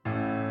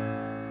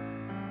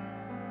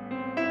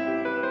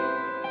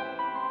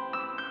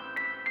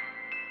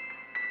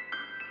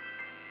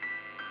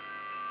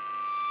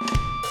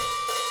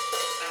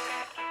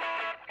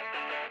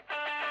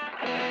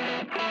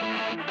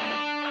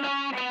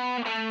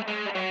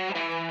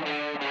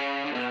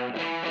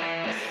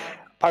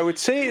I would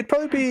say it'd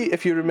probably be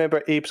if you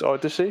remember Abe's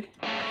Odyssey.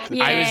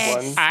 Yes. I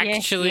was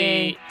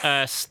actually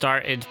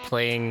started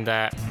playing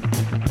that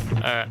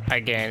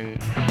again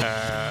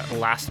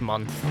last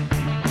month.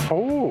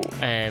 Oh.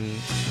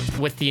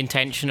 With the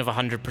intention of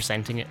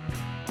 100%ing it.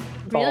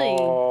 Really?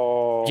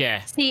 Oh.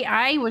 Yeah. See,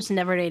 I was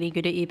never any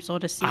good at Abe's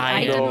Odyssey. I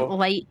I know. didn't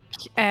like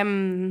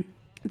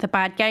the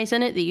bad guys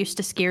in it. They used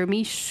to scare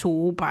me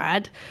so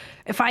bad.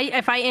 If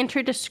I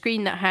entered a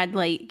screen that had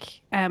like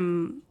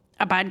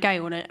a bad guy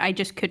on it, I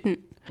just couldn't.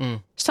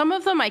 Some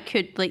of them I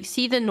could like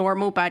see the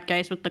normal bad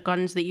guys with the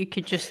guns that you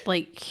could just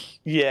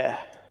like. Yeah.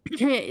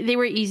 They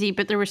were easy,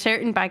 but there were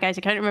certain bad guys.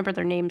 I can't remember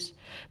their names.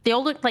 They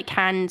all looked like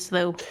hands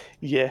though.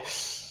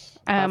 Yes.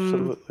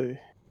 Absolutely.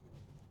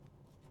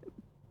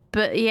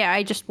 But yeah,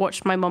 I just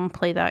watched my mum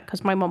play that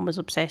because my mum was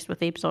obsessed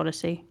with Abe's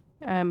Odyssey.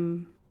 It's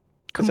a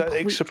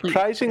Completely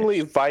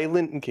surprisingly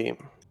violent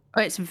game.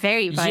 Oh, it's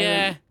very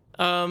violent.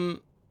 Yeah.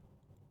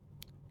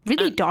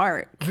 Really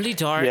dark. Really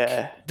dark.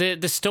 Yeah.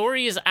 The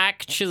story is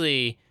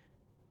actually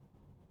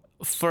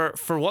for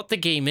what the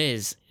game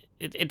is,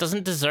 it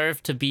doesn't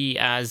deserve to be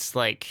as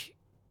like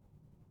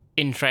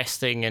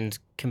interesting and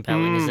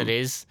compelling as it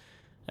is.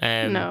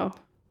 No.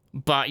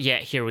 But yeah,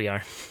 here we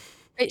are.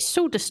 It's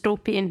so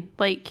dystopian.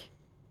 Like,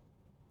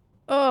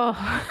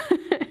 oh.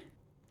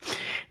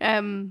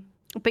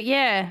 But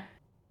yeah.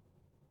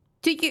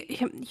 Do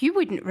you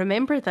wouldn't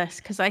remember this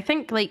because I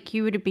think like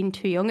you would have been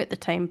too young at the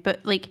time, but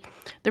like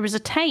there was a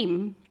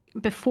time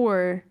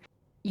before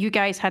you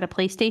guys had a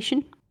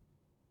PlayStation.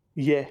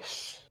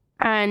 Yes.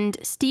 And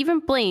Stephen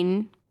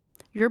Blaine,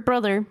 your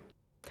brother,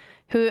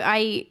 who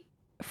I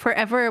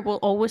forever will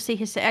always say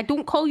his... I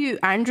don't call you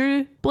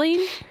Andrew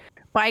Blaine,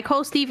 but I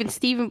call Stephen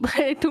Blaine.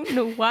 I don't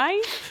know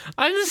why.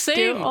 I'm the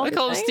same. I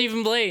call him time.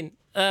 Stephen Blaine.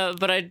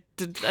 But I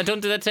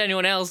don't do that to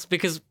anyone else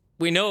because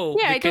we know.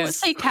 Yeah,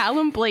 because... I don't say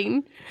Callum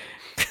Blaine.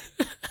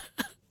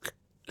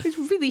 It's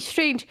really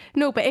strange.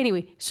 No, but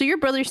anyway, so your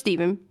brother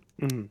Stephen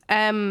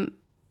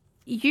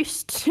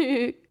used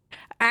to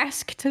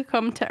ask to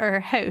come to our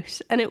house,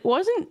 and it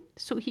wasn't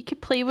so he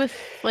could play with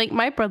like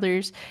my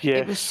brothers.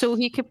 Yes. It was so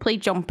he could play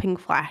Jumping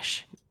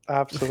Flash.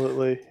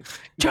 Absolutely.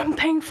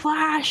 Jumping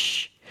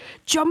Flash!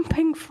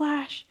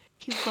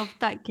 He loved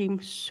that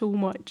game so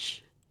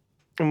much.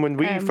 And when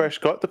we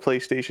first got the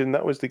PlayStation,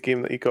 that was the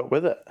game that he got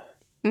with it.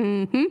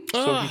 Mm-hmm.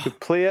 So he could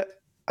play it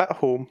at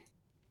home.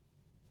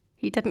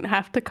 He didn't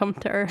have to come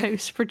to our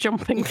house for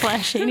Jumping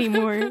Flash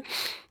anymore.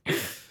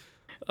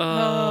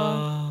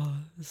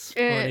 That's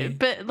funny.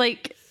 But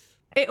like,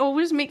 it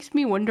always makes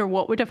me wonder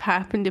what would have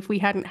happened if we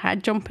hadn't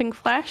had Jumping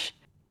Flash.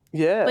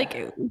 Yeah.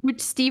 Like, would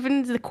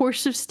the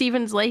course of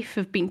Stephen's life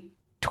have been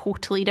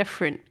totally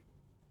different?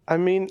 I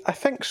mean, I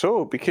think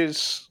so,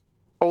 because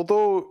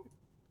although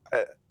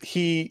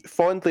he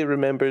fondly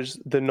remembers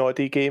the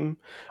Noddy game.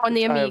 On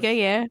the Amiga,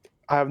 yeah.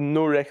 I have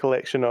no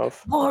recollection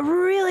of. Oh,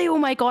 really? Oh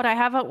my god, I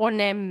have it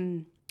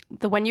on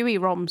the Winui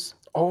ROMs.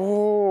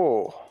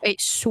 Oh.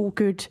 It's so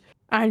good.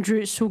 Andrew,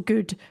 it's so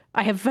good.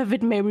 I have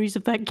vivid memories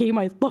of that game.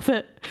 I love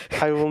it.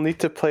 I will need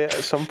to play it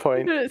at some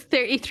point.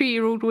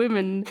 33-year-old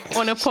woman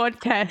on a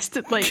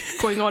podcast, like,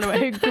 going on about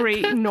how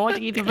great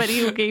Noddy, the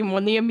video game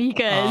on the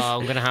Amiga is. Oh,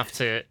 I'm going to have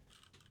to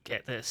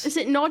get this. Is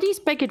it Noddy's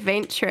Big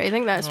Adventure? I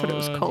think that's what it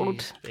was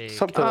called.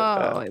 Something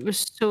like that. It was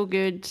so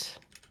good.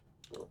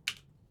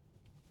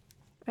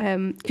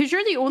 Because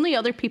you're the only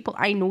other people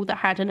I know that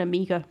had an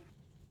Amiga.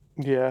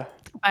 Yeah.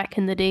 Back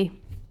in the day.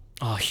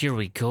 Oh, here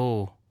we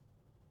go.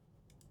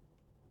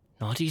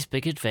 Noddy's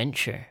Big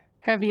Adventure.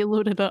 Have you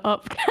loaded it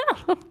up,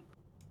 Callum?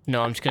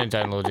 No, I'm just going to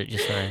download it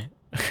just now.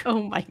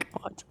 Oh my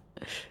god.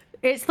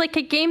 It's like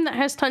a game that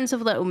has tons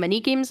of little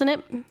mini games in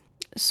it.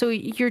 So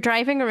you're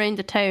driving around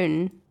the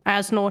town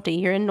as Noddy.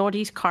 You're in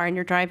Noddy's car and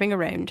you're driving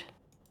around.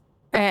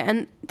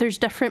 And there's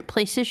different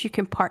places you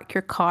can park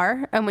your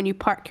car. And when you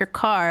park your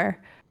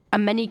car, a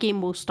mini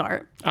game will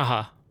start.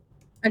 Uh-huh.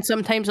 And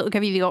sometimes it'll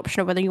give you the option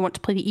of whether you want to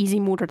play the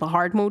easy mode or the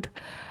hard mode.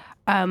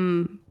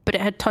 But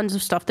it had tons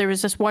of stuff. There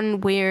was this one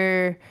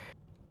where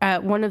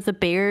one of the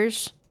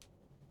bears,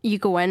 you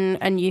go in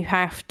and you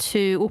have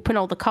to open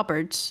all the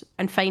cupboards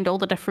and find all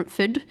the different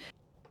food.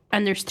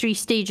 And there's 3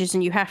 stages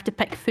and you have to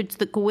pick foods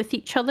that go with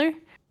each other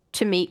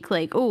to make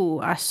like,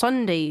 a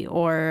sundae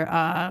or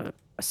a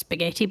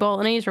spaghetti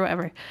bolognese or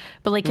whatever.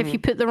 But like if you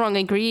put the wrong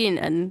ingredient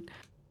in,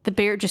 the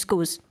bear just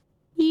goes,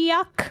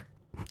 yuck.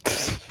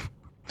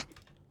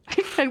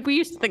 And we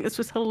used to think this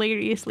was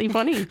hilariously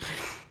funny.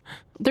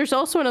 There's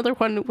also another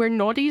one where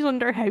Noddy's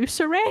under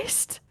house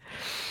arrest.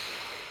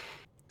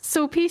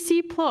 So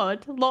PC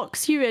Plod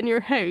locks you in your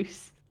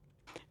house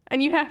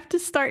and you have to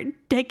start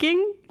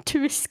digging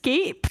to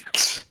escape.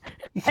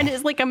 And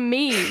it's like a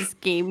maze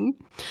game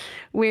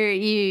where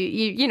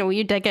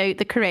you dig out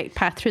the correct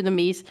path through the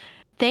maze.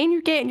 Then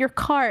you get in your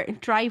car and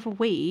drive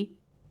away.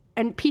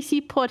 And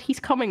PC Plod, he's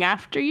coming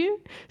after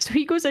you. So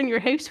he goes in your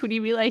house when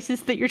he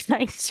realizes that you're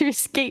trying to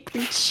escape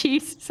and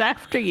chases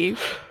after you.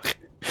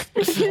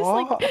 It's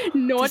like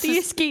Noddy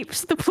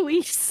escapes the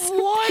police.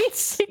 What?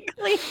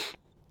 Basically.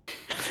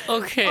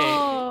 Okay.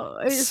 Oh,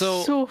 it's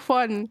so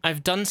fun.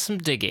 I've done some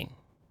digging,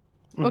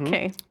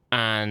 Okay.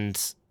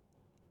 and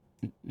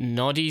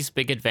Noddy's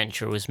Big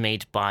Adventure was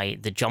made by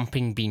the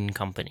Jumping Bean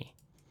Company,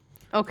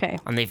 Okay.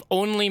 and they've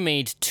only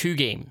made 2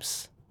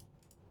 games.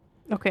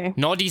 Okay.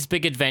 Noddy's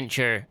Big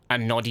Adventure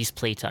and Noddy's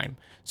Playtime.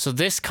 So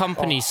this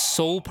company's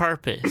sole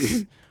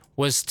purpose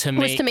was to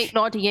make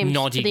Noddy games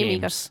Noddy for the Amiga.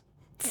 games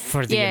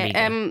for the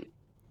Amiga.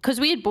 Because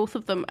we had both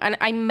of them, and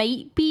I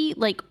might be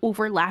like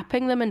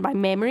overlapping them in my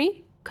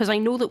memory because I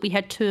know that we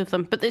had 2 of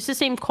them, but it's the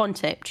same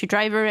concept. You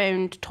drive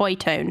around Toy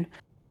Town,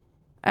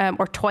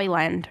 or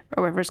Toyland,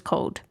 or whatever it's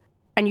called,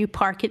 and you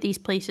park at these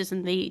places,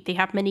 and they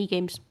have mini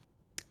games.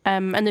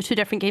 And the 2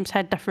 different games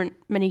had different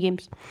mini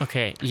games.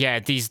 Okay, yeah,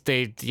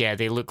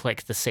 they look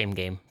like the same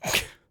game.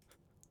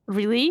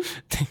 Really?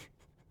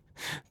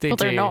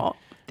 They're not.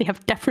 They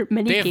have different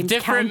mini games. They have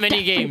different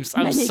mini games.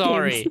 I'm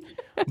sorry,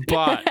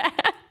 but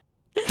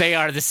they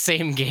are the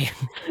same game.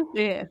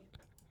 Yeah.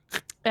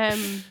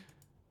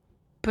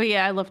 But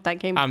yeah, I loved that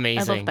game.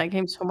 Amazing. I loved that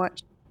game so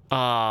much.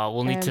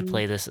 We'll need to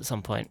play this at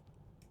some point.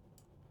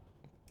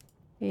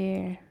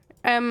 Yeah.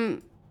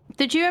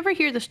 Did you ever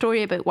hear the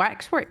story about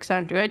Waxworks,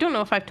 Andrew? I don't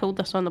know if I've told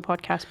this on the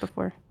podcast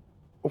before.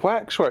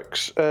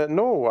 Waxworks?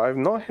 No, I've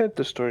not heard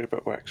the story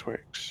about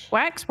Waxworks.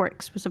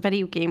 Waxworks was a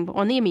video game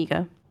on the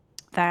Amiga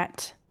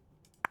that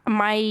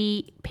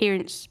my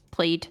parents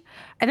played.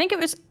 I think it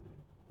was,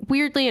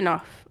 weirdly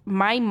enough,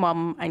 my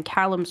mum and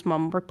Callum's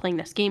mum were playing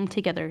this game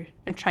together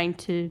and trying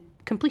to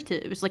complete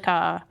it. It was like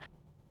a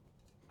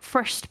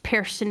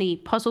first-person-y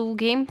puzzle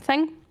game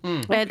thing.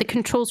 The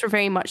controls were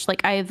very much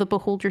like Eye of the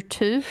Beholder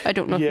 2. I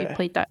don't know if you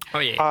played that. Oh,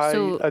 yeah. I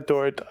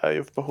adored Eye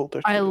of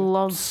Beholder 2. I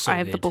love So Eye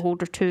of the good.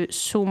 Beholder 2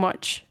 so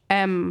much.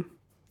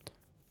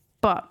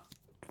 But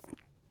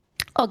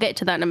I'll get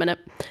to that in a minute.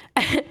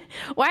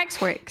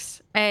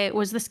 Waxworks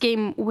was this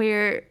game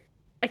where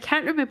I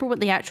can't remember what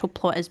the actual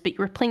plot is, but you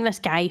were playing this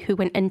guy who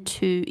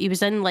he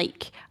was in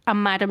like a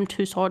Madame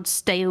Tussauds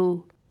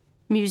style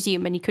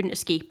museum and he couldn't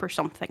escape or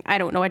something. I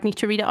don't know. I'd need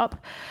to read it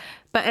up.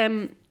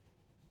 But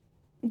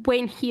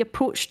when he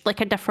approached like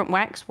a different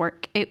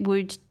waxwork, it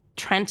would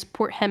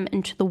transport him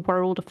into the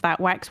world of that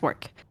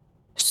waxwork.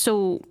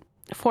 So,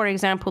 for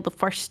example, the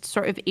first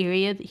sort of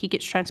area that he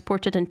gets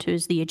transported into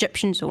is the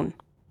Egyptian zone.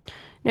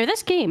 Now,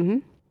 this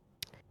game,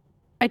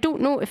 I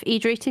don't know if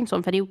age ratings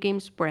on video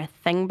games were a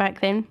thing back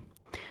then,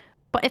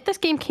 but if this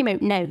game came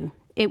out now,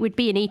 it would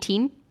be an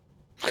 18.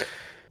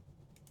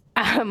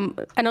 And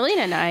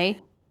Elena and I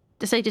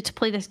decided to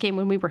play this game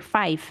when we were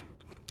 5.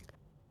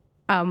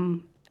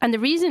 And the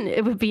reason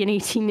it would be an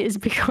 18 is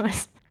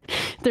because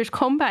there's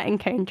combat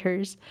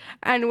encounters.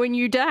 And when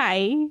you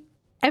die,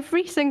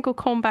 every single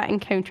combat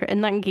encounter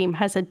in that game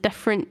has a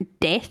different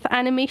death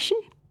animation.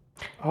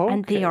 Okay.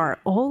 And they are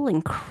all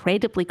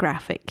incredibly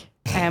graphic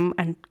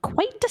and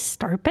quite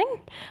disturbing.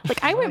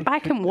 Like, I went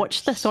back and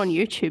watched this on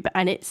YouTube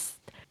and it's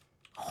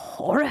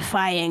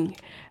horrifying.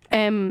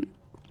 And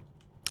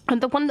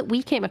the one that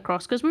we came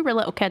across, because we were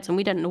little kids and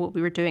we didn't know what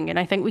we were doing, and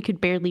I think we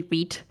could barely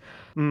read.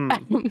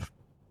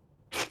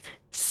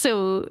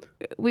 So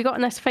we got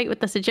in this fight with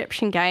this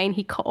Egyptian guy and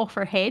he cut off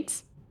our head,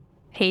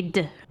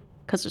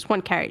 because there's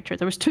one character.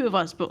 There was 2 of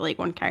us, but like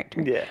one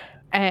character. Yeah.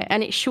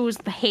 And it shows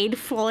the head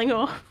falling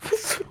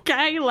off.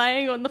 Guy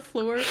lying on the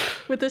floor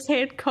with his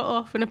head cut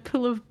off and a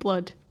pool of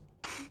blood.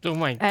 Oh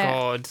my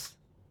god.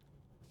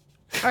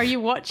 Are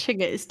you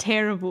watching it? It's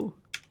terrible.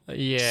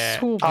 Yeah.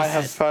 So I bad.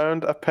 have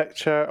found a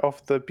picture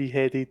of the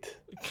beheaded.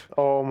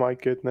 Oh my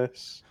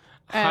goodness.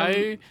 How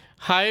is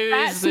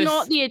That's this?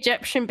 not the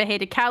Egyptian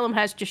beheaded. Callum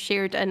has just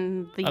shared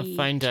in the I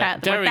found it.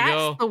 chat. There we That's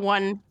go. the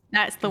one.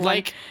 That's the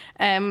Like-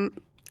 one.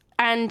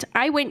 And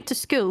I went to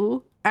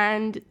school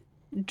and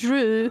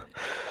drew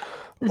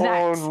that.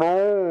 Oh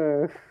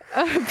no.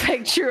 A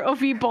picture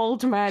of a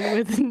bald man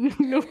with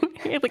no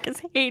hair, like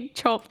his head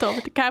chopped off,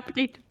 a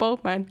decapitated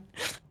bald man.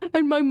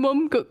 And my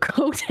mum got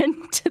called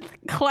into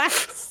the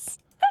class.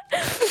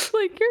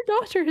 Like, your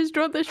daughter has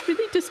drawn this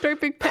really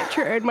disturbing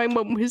picture. And my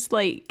mum was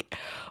like,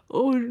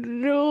 oh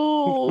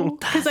no.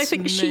 Because I That's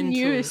think she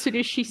knew mental. as soon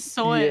as she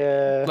saw it.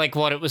 Yeah. Like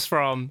what it was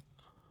from.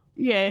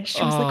 Yeah,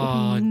 she was like,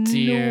 Oh, oh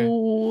dear.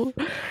 no.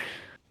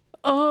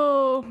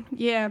 Oh,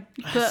 yeah.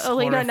 But That's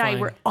Elena and I horrifying.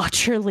 were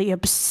utterly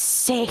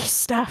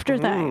obsessed after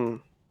that.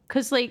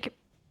 Because, like,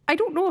 I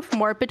don't know if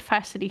morbid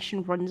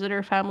fascination runs in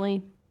our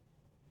family,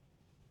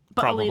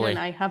 but Elena Probably. and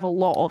I have a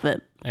lot of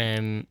it.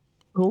 Um,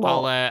 A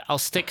lot. I'll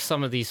stick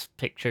some of these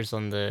pictures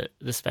on the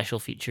special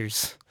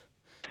features,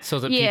 so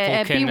that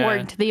Yeah, people be can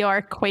warned, they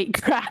are quite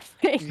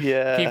graphic.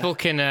 Yeah. people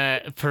can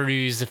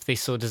peruse if they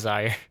so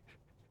desire.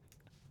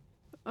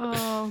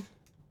 Oh.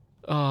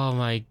 Oh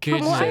my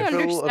From what I goodness!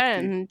 Several of the-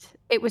 understand,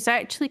 it was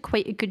actually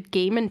quite a good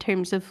game in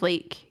terms of,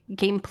 like,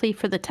 gameplay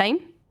for the time.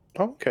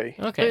 Okay.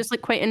 It Okay. was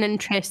like quite an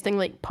interesting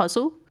like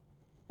puzzle.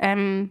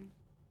 I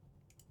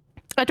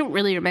don't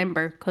really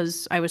remember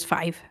because I was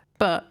 5,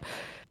 but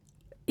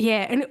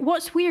yeah. And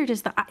what's weird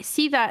is that I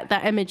see that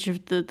image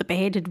of the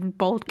beheaded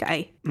bald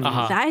guy.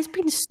 Uh-huh. That has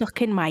been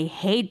stuck in my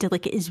head,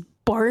 like it is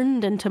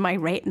burned into my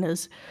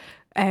retinas.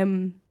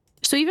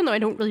 So even though I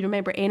don't really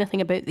remember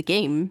anything about the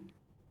game,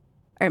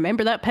 I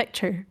remember that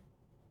picture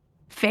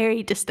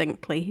very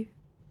distinctly.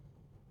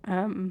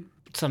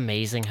 It's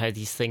amazing how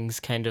these things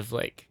kind of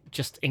like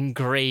just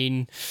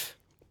ingrain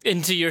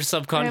into your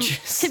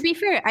subconscious. To be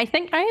fair, I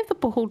think Eye of the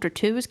Beholder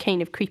 2 was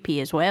kind of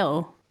creepy as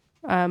well.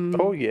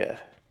 Oh yeah.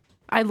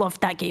 I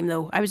loved that game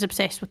though. I was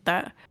obsessed with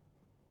that.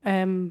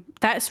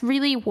 That's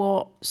really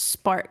what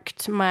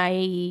sparked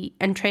my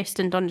interest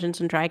in Dungeons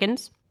and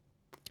Dragons,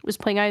 was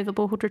playing Eye of the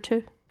Beholder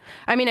 2.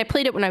 I mean, I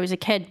played it when I was a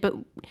kid, but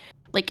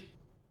like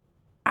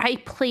I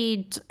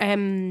played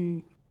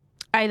Eye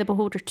of the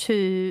Beholder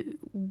 2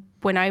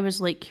 when I was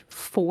like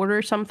 4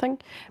 or something.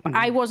 But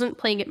I wasn't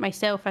playing it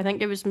myself. I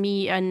think it was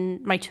me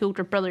and my 2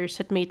 older brothers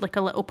had made like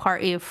a little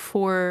party of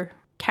 4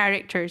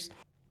 characters.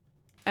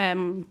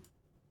 And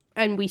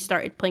we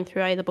started playing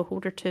through Eye of the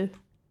Beholder 2.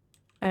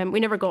 We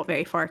never got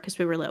very far because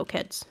we were little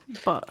kids.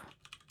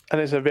 And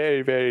it's a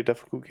very, very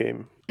difficult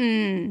game.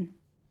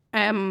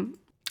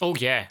 Oh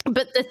yeah.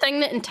 But the thing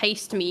that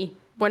enticed me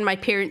when my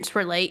parents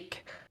were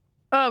like,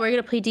 "Oh, we're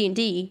gonna play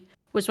D&D,"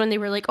 was when they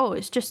were like, "Oh,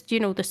 it's just,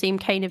 the same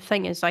kind of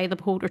thing as Eye of the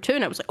Beholder 2."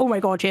 And I was like, "Oh my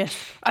god, yes,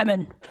 I'm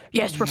in.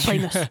 Yes, we're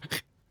playing this."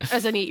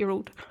 As an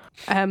 8-year-old.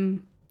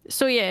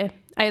 So yeah,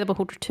 Eye of the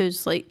Beholder 2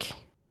 is like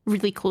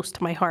really close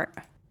to my heart.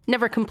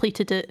 Never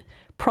completed it.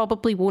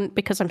 Probably won't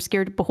because I'm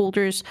scared of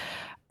beholders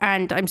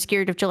and I'm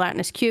scared of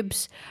gelatinous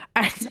cubes.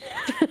 And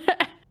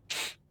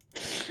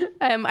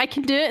I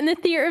can do it in the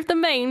theatre of the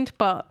mind,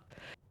 but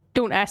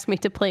don't ask me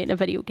to play it in a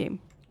video game.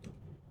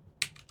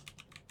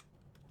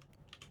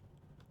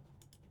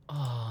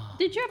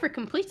 Did you ever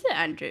complete it,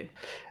 Andrew?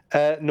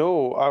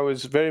 No, I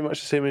was very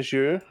much the same as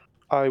you.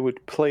 I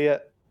would play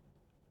it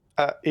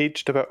at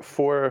aged about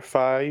 4 or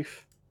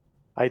 5.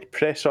 I'd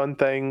press on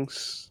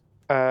things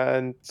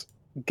and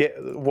get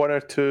 1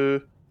 or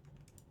 2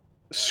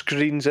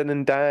 screens in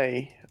and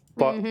die.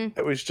 But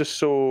it was just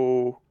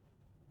so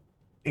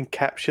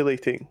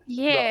encapsulating.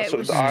 Yeah, it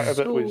was the art of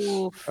it so was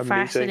amazing.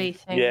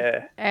 fascinating.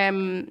 Yeah.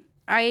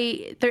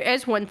 There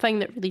is one thing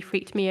that really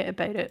freaked me out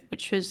about it,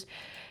 which was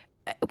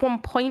at one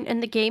point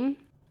in the game,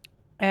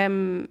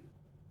 when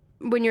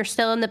you're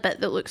still in the bit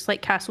that looks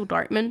like Castle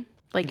Darkman,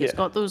 like it's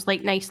got those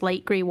like nice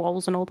light grey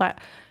walls and all that.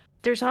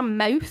 There's a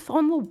mouth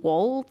on the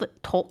wall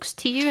that talks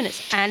to you and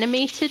it's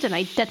animated, and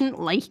I didn't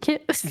like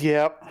it.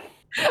 Yep.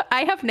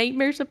 I have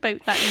nightmares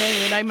about that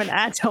now and I'm an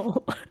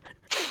adult.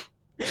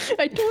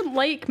 I don't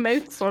like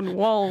mouths on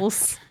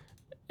walls.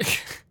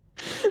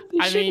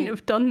 You shouldn't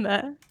have done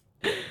that.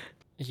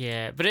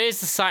 Yeah, but it is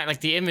the sign,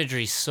 like the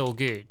imagery's so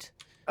good.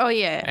 Oh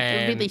yeah,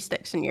 it really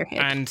sticks in your head.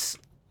 And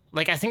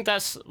like I think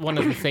that's one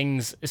of the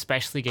things,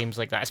 especially games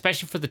like that,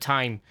 especially for the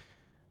time,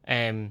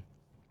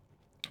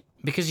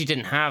 because you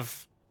didn't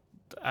have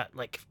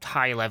like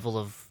high level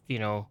of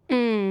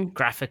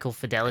graphical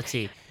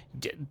fidelity.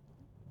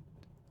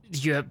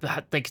 You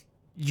had like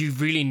you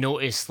really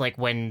notice like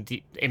when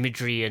the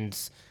imagery and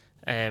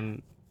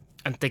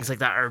things like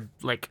that are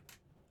like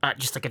at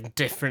just like a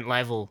different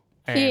level.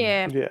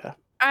 Yeah.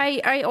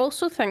 I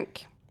also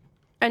think,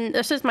 and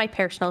this is my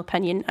personal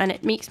opinion, and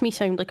it makes me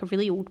sound like a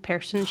really old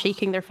person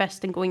shaking their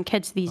fist and going,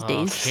 "Kids these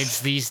days." Kids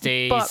these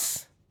days.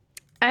 But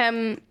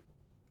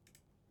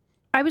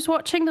I was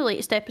watching the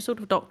latest episode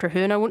of Doctor Who,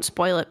 and I won't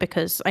spoil it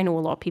because I know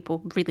a lot of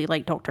people really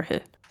like Doctor Who.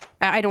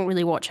 I don't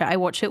really watch it. I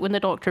watch it when the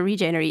Doctor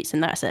regenerates,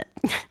 and that's it.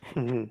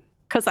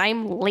 Because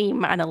I'm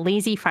lame and a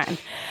lazy fan.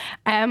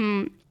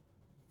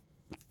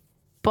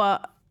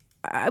 But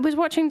I was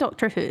watching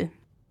Doctor Who,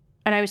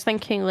 and I was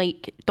thinking,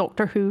 like,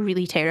 Doctor Who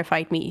really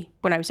terrified me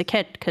when I was a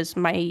kid, because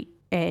my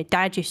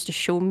dad used to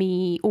show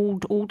me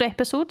old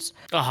episodes.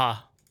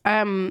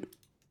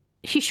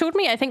 He showed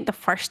me, I think, the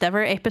first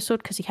ever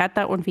episode, because he had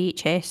that on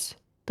VHS.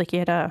 Like, he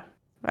had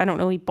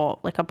he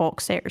bought like a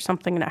box set or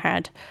something, and it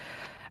had.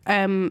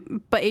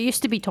 But it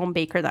used to be Tom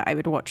Baker that I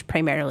would watch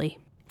primarily.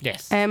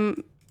 Yes. I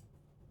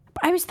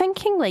was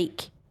thinking,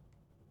 like,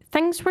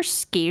 things were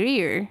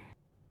scarier.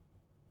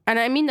 And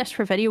I mean this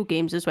for video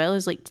games as well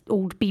as, like,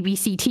 old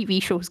BBC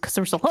TV shows, because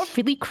there was a lot of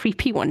really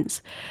creepy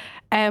ones.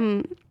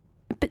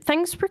 But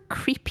things were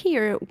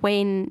creepier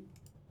when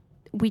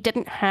we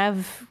didn't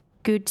have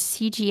good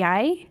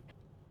CGI.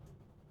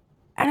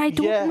 And I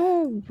don't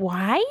know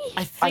why.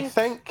 I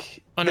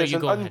think there's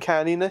an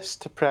uncanniness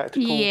to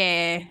practical.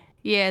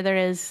 Yeah, there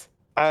is.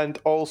 And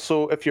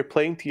also, if you're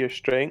playing to your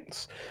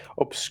strengths,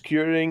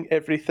 obscuring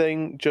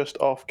everything just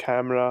off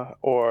camera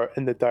or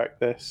in the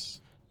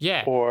darkness.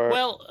 Yeah.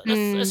 Well,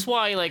 that's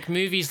why like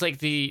movies like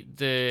the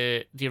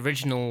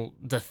original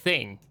The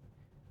Thing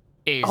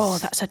is. Oh,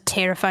 that's a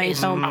terrifying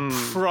film. A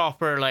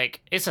proper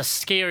it's a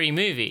scary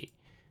movie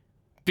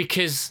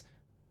because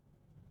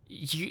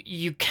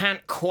you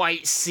can't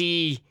quite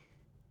see,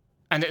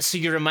 and so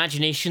your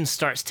imagination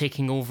starts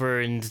taking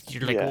over, and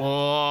you're like,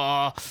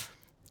 whoa.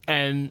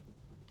 And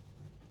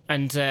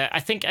I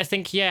think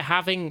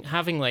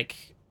having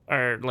like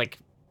our like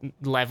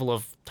level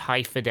of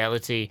high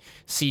fidelity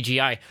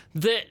CGI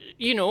that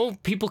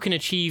people can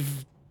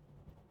achieve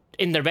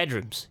in their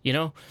bedrooms,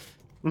 it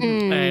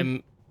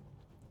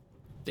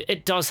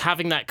does,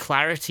 having that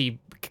clarity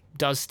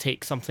does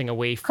take something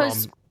away from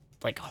 'Cause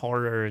like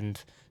horror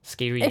and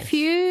scariness. if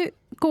you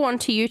go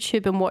onto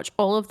YouTube and watch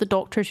all of the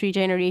Doctor's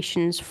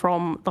regenerations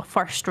from the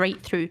first right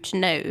through to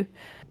now,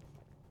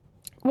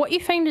 what you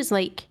find is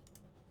like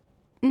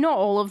not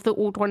all of the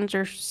old ones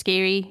are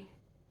scary.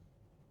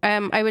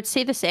 I would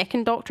say the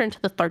second Doctor into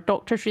the third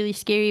Doctor is really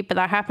scary, but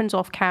that happens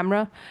off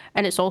camera,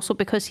 and it's also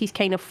because he's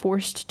kind of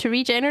forced to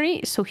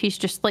regenerate, so he's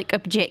just like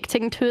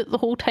objecting to it the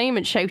whole time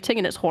and shouting,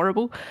 and it's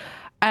horrible.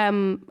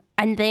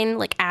 And then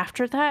like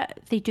after that,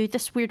 they do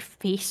this weird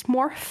face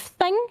morph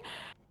thing,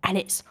 and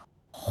it's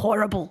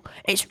horrible.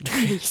 It's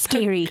really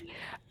scary.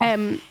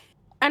 And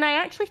I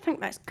actually think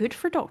that's good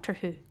for Doctor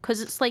Who,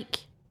 because it's like,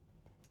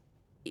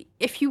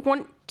 if you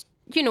want,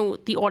 you know,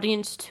 the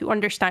audience to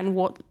understand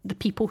what the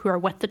people who are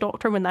with the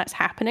Doctor when that's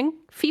happening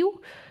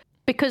feel,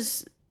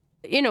 because,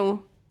 you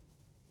know,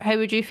 how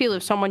would you feel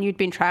if someone you'd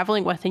been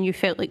traveling with and you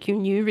felt like you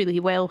knew really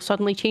well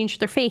suddenly changed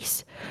their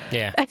face?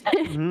 Yeah.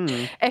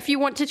 If you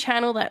want to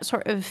channel that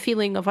sort of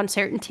feeling of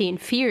uncertainty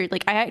and fear,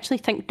 like, I actually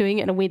think doing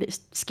it in a way that's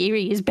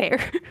scary is better.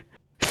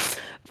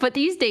 But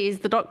these days,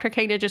 the Doctor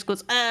kind of just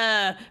goes,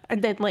 and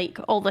then like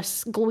all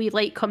this glowy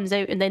light comes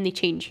out, and then they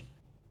change.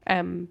 I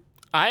am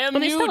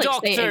And it's new still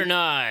Doctor exciting.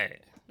 now.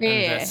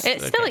 Yeah, this-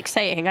 it's still okay.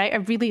 exciting. I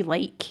really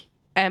like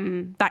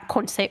that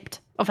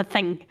concept of a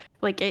thing.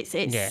 Like, it's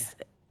Yeah.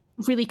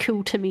 really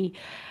cool to me,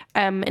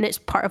 and it's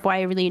part of why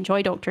I really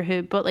enjoy Doctor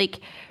Who. But like,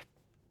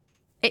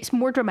 it's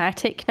more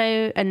dramatic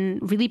now and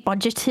really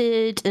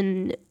budgeted,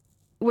 and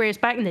whereas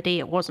back in the day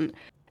it wasn't.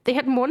 They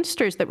had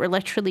monsters that were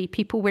literally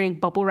people wearing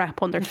bubble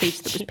wrap on their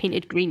face that was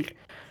painted green.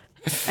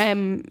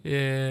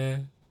 Yeah.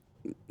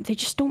 They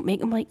just don't make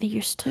them like they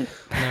used to.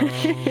 No.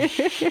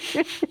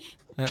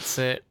 That's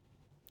it.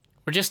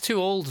 We're just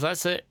too old.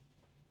 That's it.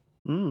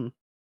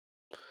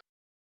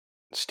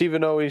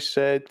 Stephen always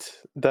said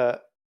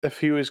that if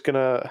he was going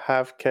to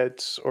have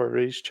kids or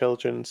raise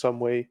children in some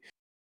way,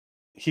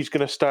 he's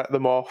going to start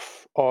them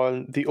off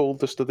on the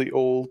oldest of the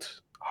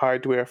old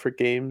hardware for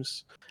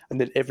games, and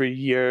then every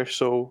year or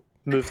so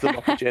move them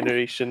up a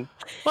generation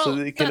so Well,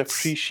 that they can that's-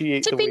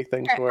 appreciate To the be way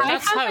things fair, work. I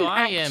That's how haven't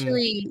I am.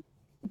 actually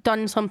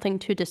done something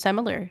too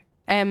dissimilar.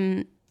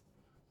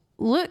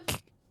 Look,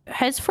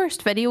 his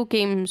first video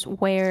games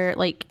were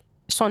like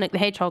Sonic the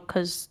Hedgehog,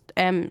 because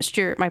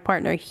Stuart, my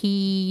partner,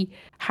 he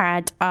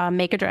had a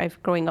Mega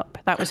Drive growing up.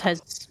 That was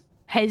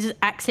his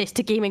access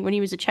to gaming when he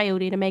was a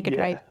child. He had a Mega Yeah.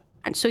 Drive,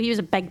 and so he was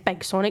a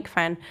big Sonic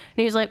fan. And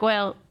he was like,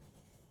 "Well,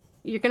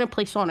 you're gonna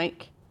play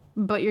Sonic,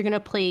 but you're gonna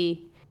play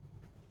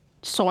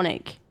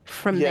Sonic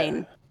from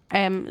Yeah.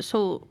 then."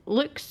 So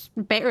Luke's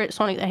better at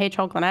Sonic the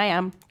Hedgehog than I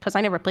am, because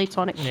I never played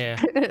Sonic.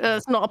 Yeah.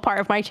 It's not a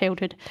part of my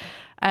childhood.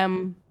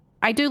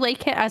 I do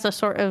like it as a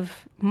sort of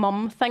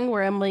mum thing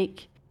where I'm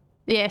like,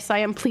 yes, I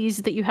am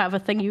pleased that you have a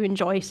thing you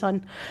enjoy,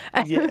 son.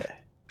 Yeah.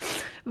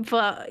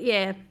 But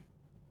yeah,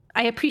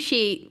 I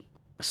appreciate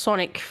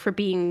Sonic for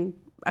being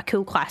a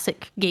cool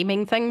classic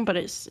gaming thing, but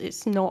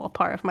it's not a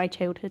part of my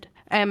childhood.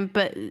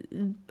 But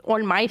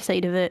on my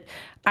side of it,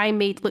 I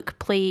made Luke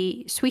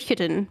play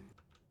Suikoden,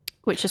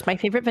 which is my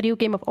favorite video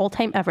game of all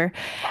time ever,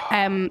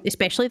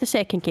 especially the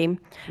second game.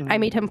 I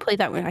made him play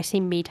that when I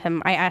say made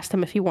him. I asked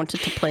him if he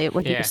wanted to play it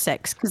when he Yeah. was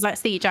 6, because that's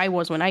the age I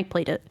was when I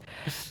played it.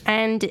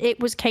 And it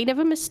was kind of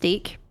a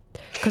mistake,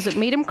 because it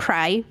made him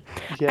cry.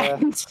 Yeah.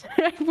 And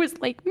I was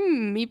like,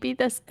 maybe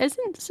this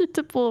isn't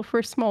suitable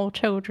for small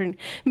children.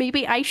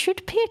 Maybe I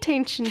should pay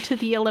attention to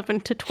the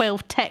 11 to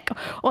 12 tick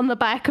on the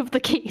back of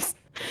the case.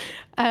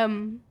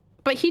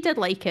 But he did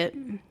like it.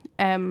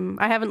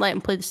 I haven't let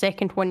him play the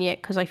second one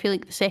yet, because I feel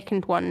like the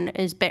second one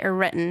is better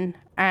written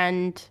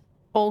and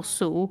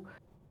also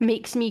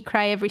makes me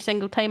cry every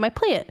single time I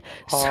play it.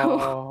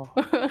 So,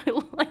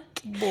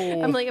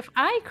 I'm like, if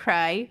I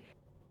cry,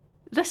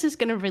 this is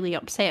going to really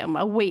upset him.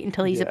 I'll wait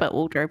until he's a Yeah. bit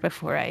older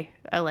before I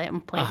let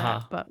him play Uh-huh.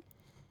 that. But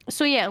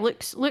so yeah,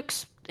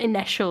 Luke's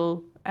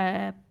initial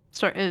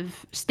sort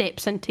of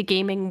steps into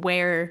gaming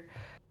were,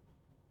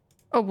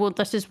 oh well,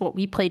 this is what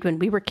we played when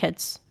we were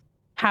kids.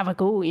 Have a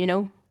go, you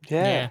know.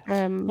 Yeah.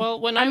 Well,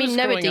 when I I mean, was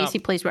growing nowadays up, he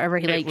plays whatever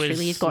he it likes.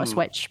 Really, he's was- got a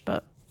Switch,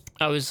 but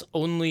I was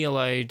only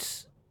allowed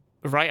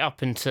right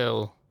up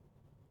until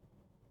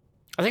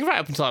I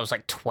was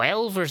like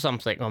 12 or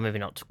something. Well, maybe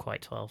not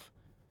quite 12.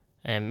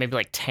 Maybe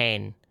like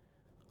 10.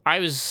 I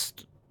was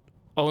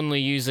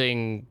only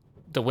using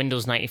the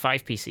Windows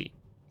 95 PC.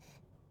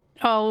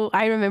 oh,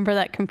 I remember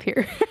that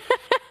computer.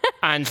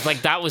 And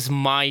like that was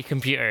my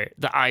computer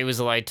that I was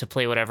allowed to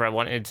play whatever I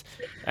wanted.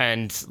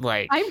 And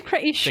like I'm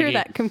pretty sure Thingy.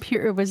 that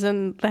computer was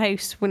in the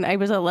house when I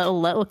was a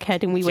little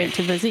kid and we went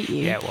to visit you.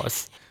 yeah,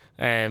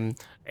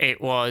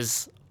 it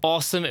was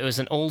awesome. It was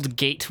an old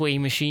Gateway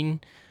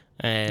machine.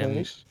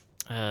 Nice.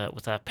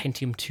 With a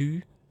Pentium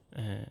 2,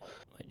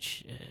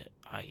 which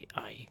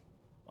I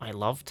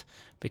loved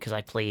because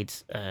I played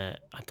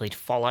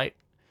Fallout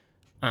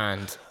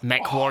and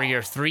Mech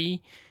Warrior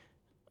 3,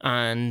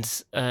 and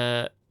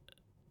that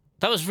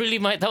was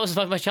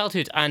my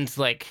childhood, and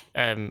like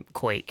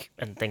Quake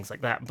and things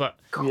like that. But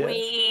Yeah.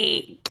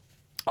 Wait.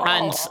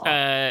 and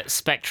Oh.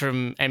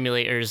 Spectrum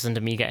emulators and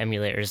Amiga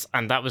emulators,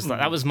 and that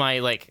was my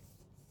like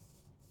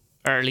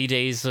early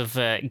days of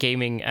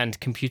gaming and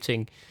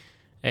computing.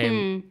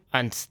 And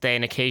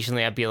then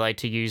occasionally I'd be allowed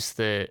to use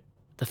the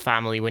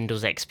family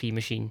Windows XP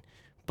machine,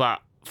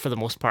 but for the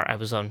most part I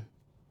was on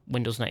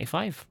Windows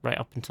 95 right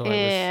up until I was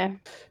Yeah.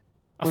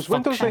 a Was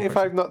Windows functional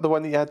 95 person. not the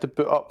one that you had to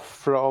boot up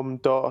from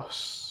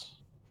DOS?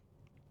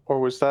 Or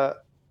was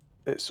that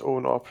its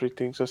own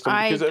operating system?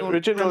 I Because don't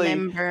originally,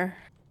 remember.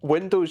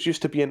 Windows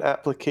used to be an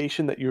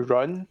application that you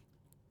run.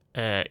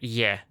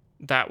 Yeah,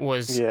 that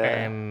was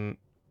Yeah.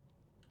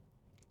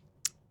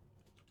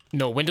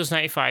 no, Windows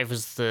 95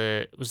 was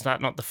that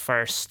not the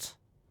first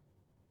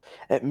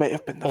It might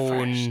have been the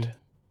first.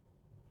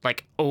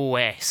 like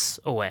OS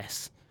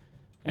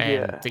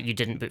Yeah. that you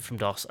didn't boot from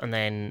DOS, and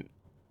then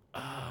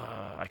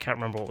I can't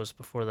remember what was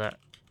before that,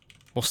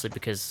 mostly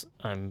because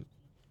I'm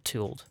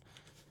too old.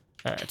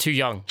 Too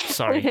young,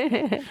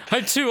 sorry.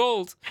 I'm too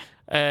old.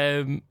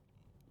 Well,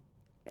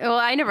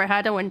 I never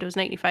had a Windows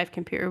 95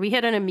 computer. We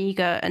had an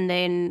Amiga, and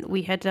then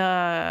we had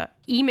a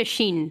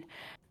E-machine,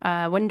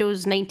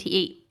 Windows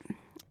 98.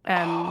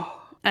 And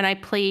I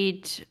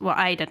played, well,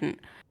 I didn't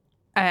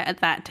at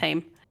that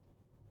time.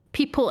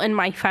 People in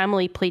my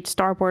family played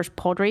Star Wars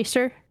Pod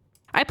Racer.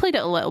 I played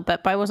it a little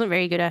bit, but I wasn't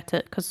very good at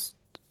it because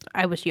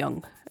I was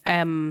young.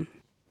 And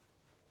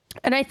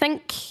I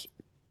think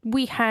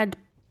we had,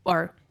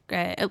 or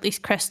at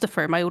least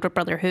Christopher, my older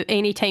brother, who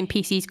anytime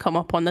PCs come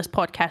up on this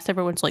podcast,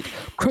 everyone's like,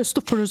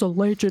 Christopher is a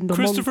legend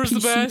Christopher's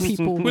among the PC best.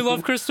 people. We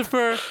love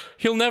Christopher.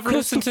 He'll never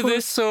listen to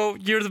this, so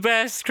you're the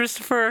best,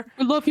 Christopher.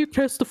 We love you,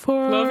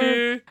 Christopher. Love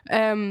you.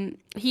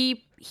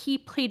 He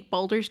played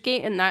Baldur's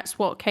Gate, and that's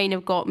what kind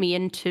of got me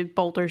into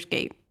Baldur's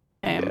Gate.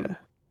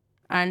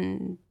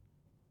 And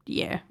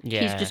yeah,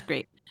 he's just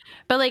great.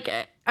 But like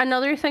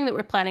another thing that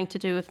we're planning to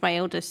do with my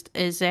eldest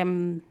is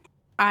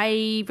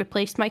I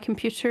replaced my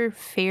computer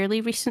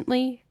fairly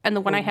recently, and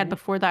the one I had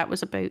before that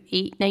was about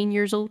 8-9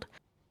 years old.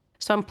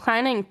 So I'm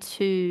planning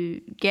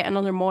to get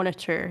another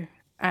monitor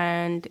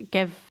and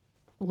give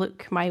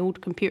Luke my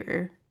old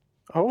computer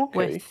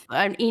with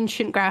an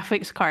ancient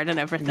graphics card and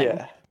everything.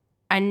 Yeah.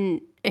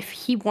 And if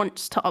he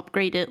wants to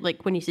upgrade it,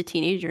 like when he's a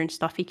teenager and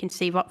stuff, he can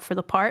save up for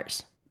the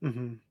parts.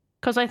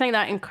 Because I think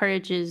that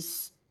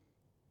encourages,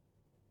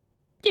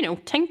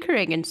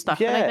 tinkering and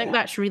stuff. And I think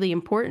that's really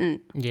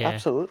important. Yeah.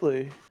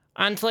 Absolutely.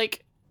 And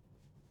like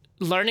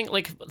learning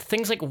like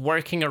things like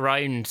working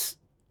around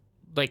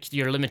like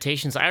your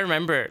limitations. I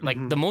remember like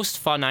the most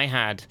fun I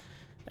had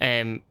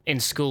in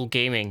school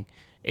gaming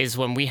is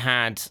when we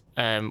had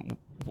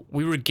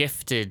we were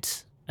gifted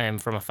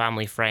from a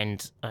family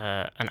friend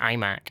an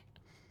iMac.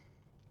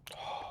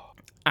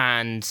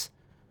 And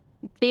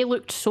they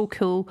looked so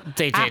cool.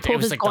 They did. Apple it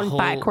was has like gone the whole...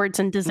 backwards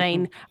in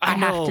design. I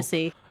have to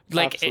say.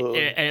 Like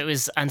it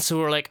was, and so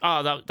we're like,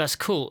 oh, that's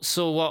cool.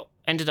 So what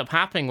ended up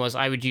happening was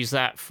I would use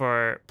that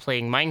for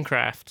playing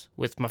Minecraft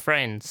with my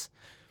friends.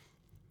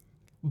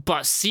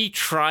 But see,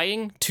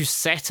 trying to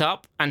set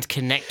up and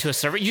connect to a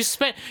server, you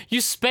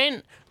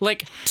spent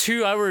like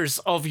 2 hours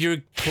of your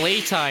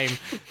playtime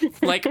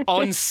like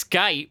on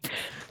Skype,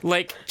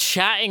 like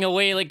chatting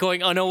away, like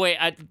going, oh no wait,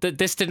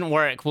 this didn't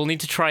work, we'll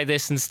need to try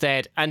this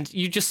instead. And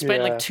you just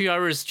spent like 2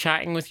 hours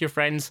chatting with your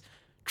friends,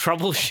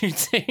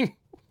 troubleshooting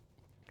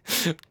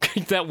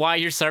that why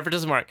your server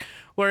doesn't work.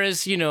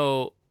 Whereas,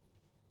 and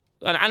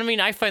I mean,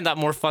 I find that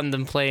more fun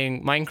than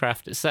playing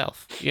Minecraft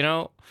itself,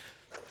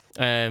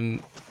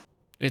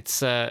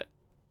 It's I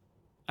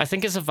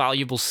think it's a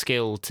valuable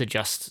skill to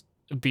just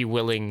be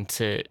willing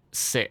to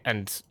sit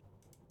and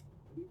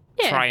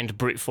try and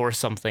brute force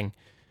something.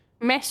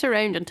 Mess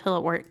around until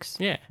it works.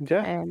 Yeah.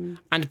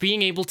 And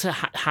being able to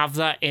have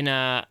that in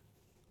a,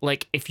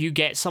 like, if you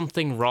get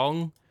something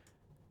wrong,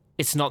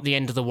 it's not the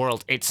end of the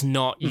world. It's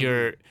not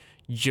your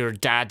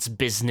dad's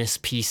business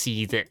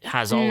PC that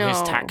has all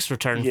his tax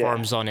return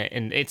forms on it.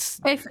 And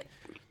it's...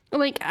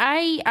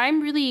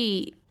 I'm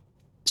really...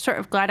 sort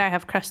of glad I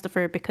have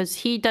Christopher because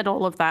he did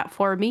all of that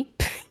for me.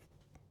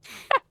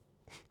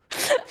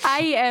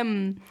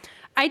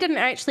 I didn't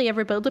actually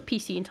ever build a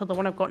PC until the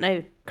one I've got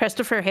now.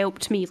 Christopher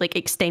helped me like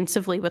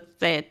extensively with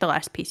the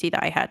last PC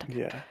that I had.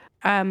 Yeah.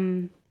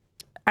 And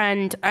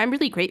I'm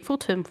really grateful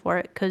to him for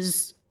it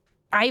because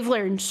I've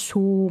learned so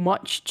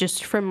much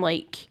just from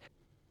like,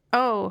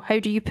 oh, how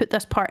do you put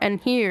this part in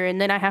here? And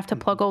then I have to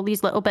plug all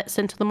these little bits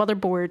into the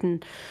motherboard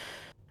and,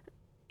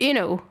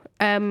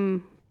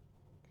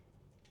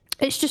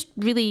 it's just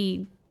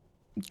really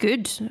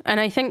good. And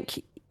I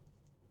think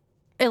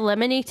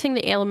eliminating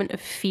the element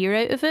of fear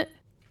out of it,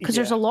 because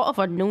there's a lot of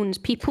unknowns.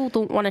 People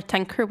don't want to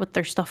tinker with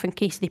their stuff in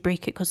case they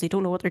break it because they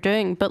don't know what they're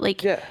doing. But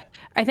like,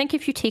 I think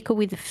if you take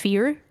away the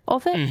fear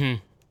of it,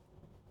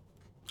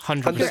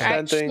 100%.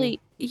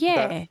 Actually,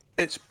 that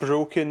it's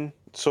broken,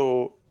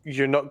 so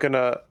you're not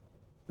gonna...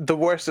 The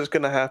worst that's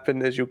gonna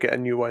happen is you'll get a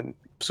new one.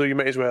 So you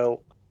might as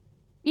well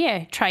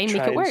try and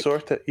make it work.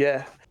 Sort it,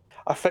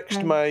 I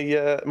fixed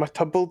my my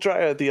tumble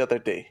dryer the other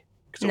day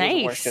because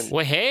it wasn't working.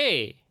 Well,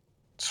 hey!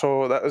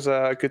 So that was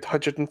a good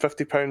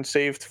 £150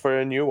 saved for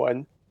a new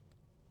one.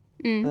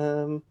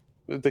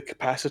 The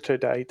capacitor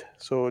died,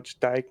 so just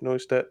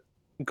diagnosed it,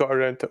 got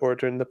around to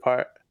ordering the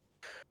part,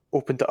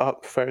 opened it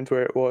up, found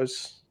where it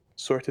was,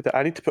 sorted it.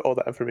 I need to put all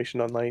that information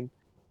online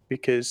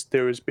because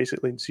there was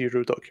basically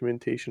zero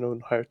documentation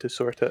on how to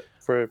sort it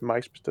for my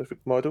specific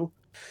model.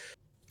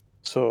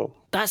 So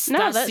That's the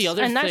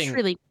other thing. That's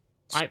really.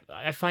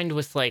 I find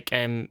with like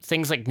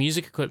things like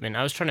music equipment.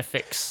 I was trying to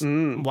fix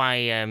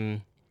why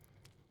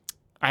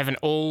I have an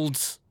old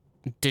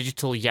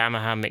digital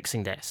Yamaha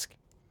mixing desk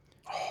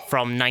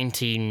from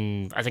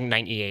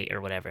 98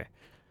 or whatever.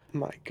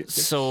 My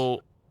goodness.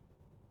 So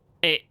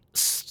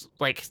it's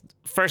like,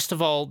 first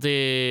of all,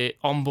 the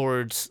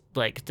onboard,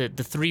 like the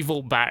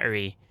 3-volt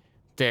battery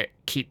that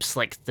keeps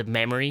like the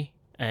memory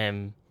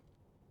had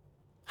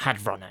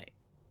run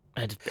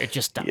out. It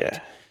just died. Yeah.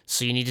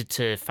 So you needed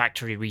to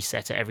factory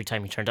reset it every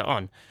time you turned it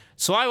on.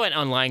 So I went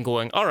online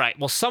going, all right,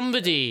 well,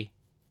 somebody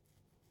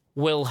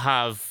will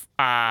have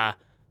a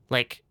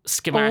like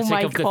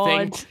schematic of the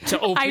thing to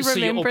open, so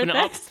you open it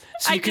up.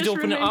 So you could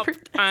open it up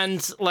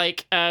and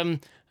like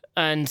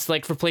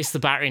replace the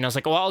battery. And I was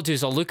like, what I'll do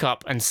is I'll look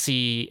up and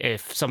see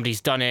if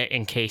somebody's done it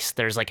in case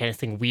there's like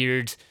anything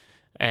weird.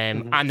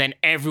 And then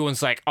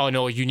everyone's like, oh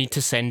no, you need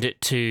to send it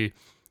to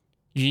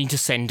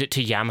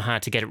Yamaha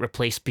to get it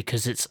replaced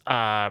because it's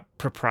a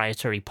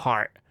proprietary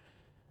part.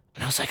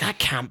 And I was like, that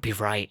can't be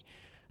right.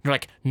 And they're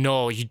like,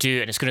 no, you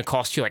do, and it's going to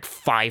cost you like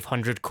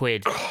 500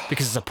 quid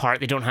because it's a part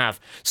they don't have.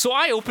 So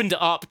I opened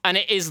it up, and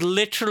it is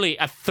literally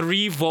a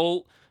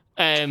 3-volt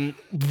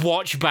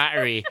watch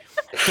battery.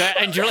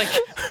 And you're like,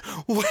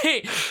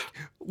 wait,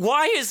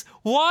 why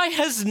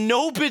has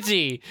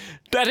nobody,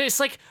 that it's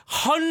like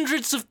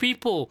hundreds of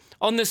people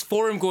on this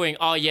forum going,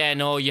 oh yeah,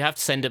 no, you have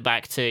to send it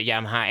back to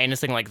Yamaha,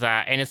 anything like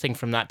that, anything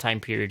from that time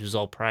period was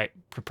all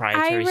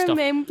proprietary stuff. I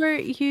remember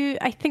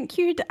I think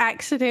you'd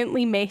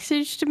accidentally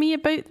messaged me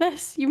about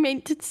this. You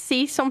meant to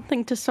say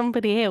something to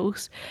somebody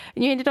else,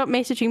 and you ended up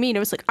messaging me, and I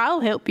was like,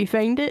 I'll help you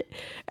find it.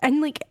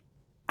 And like,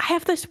 I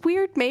have this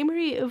weird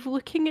memory of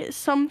looking at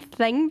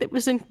something that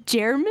was in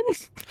German.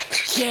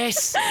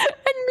 Yes. And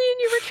me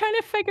and you were trying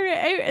to figure it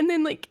out, and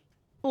then like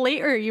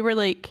later you were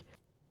like,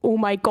 oh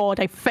my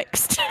god, I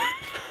fixed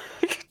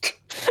it.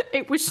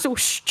 It was so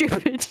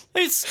stupid.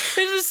 It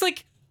was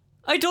like,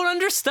 I don't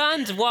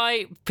understand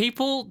why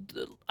people,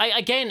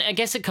 I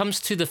guess it comes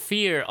to the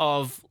fear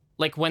of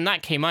like when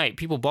that came out,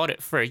 people bought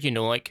it for,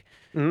 like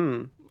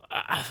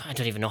I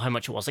don't even know how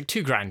much it was, like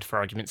 $2,000 for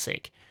argument's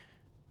sake.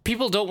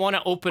 People don't want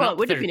to open up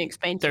their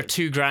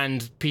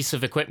 $2,000 piece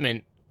of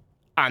equipment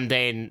and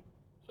then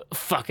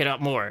fuck it up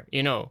more,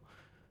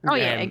 Oh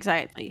yeah,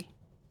 exactly.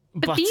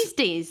 But these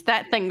days,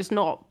 that thing's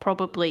not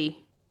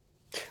probably.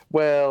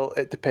 Well,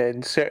 it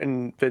depends.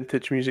 Certain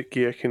vintage music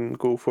gear can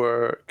go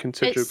for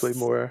considerably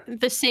more.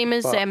 The same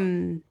as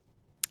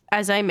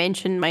I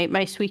mentioned, my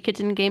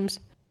Suikoden games.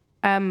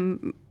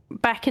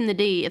 Back in the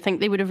day, I think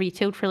they would have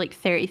retailed for like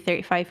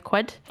 30-35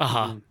 quid.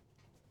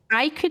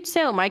 I could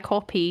sell my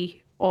copy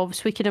of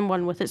Suikoden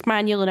 1 with its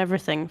manual and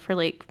everything for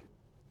like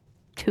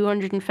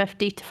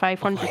 250 to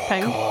 500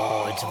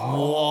 pounds.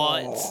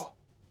 God,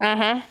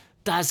 what?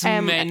 That's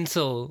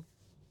mental.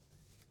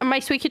 My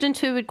Suikoden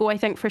 2 would go, I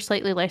think, for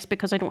slightly less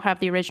because I don't have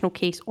the original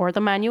case or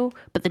the manual,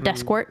 but the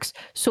disc works,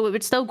 so it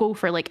would still go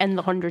for like in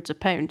the hundreds of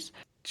pounds,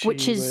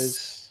 which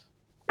is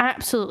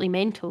absolutely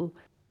mental.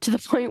 To the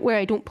point where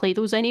I don't play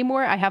those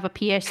anymore. I have a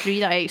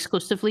PS3 that I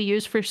exclusively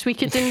use for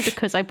Suikoden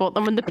because I bought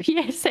them on the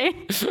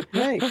PSN.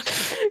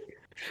 Nice.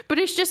 But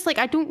it's just like,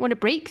 I don't want to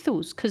break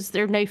those because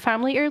they're now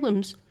family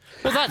heirlooms.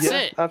 Well, that's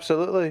it.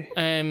 Absolutely.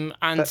 And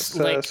that's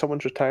like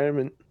someone's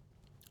retirement.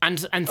 And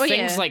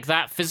things like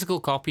that, physical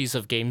copies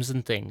of games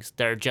and things,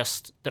 they're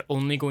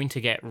only going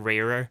to get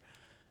rarer.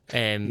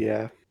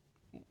 And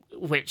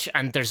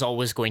there's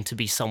always going to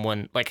be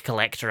someone, like a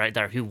collector out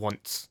there, who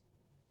wants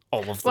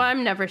all of them. Well,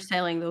 I'm never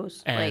selling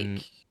those.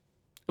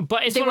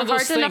 But it's they one were of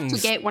those hard enough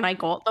things to get when I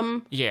got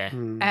them. Yeah.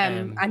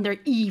 And they're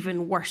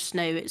even worse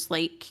now. It's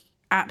like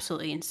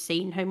absolutely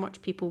insane how much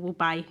people will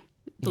buy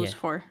those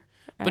for.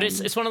 But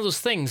it's one of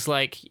those things,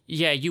 like,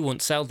 yeah, you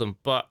won't sell them,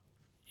 but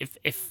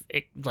if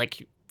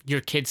like your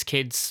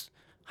kids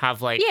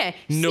have like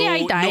no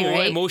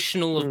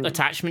emotional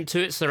attachment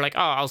to it, so they're like, oh,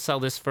 I'll sell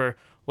this for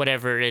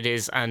whatever it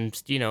is,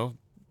 and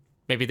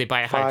maybe they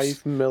buy a house.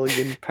 £5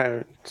 million.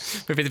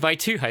 Maybe they buy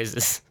 2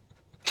 houses.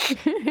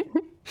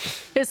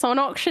 It's on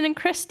auction in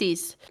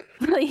Christie's.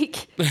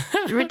 Like,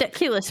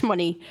 ridiculous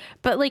money.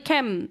 But like,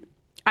 I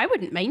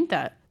wouldn't mind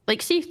that.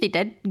 Like, see if they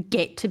did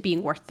get to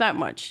being worth that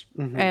much.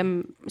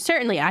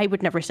 Certainly I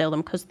would never sell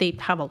them because they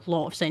have a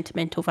lot of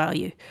sentimental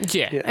value.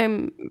 Yeah.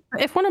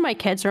 If one of my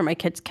kids or my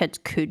kids' kids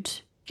could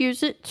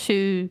use it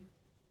to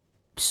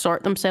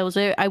sort themselves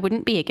out, I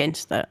wouldn't be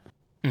against that.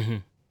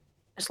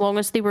 As long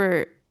as they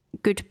were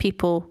good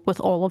people with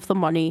all of the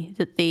money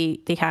that they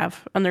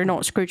have, and they're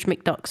not Scrooge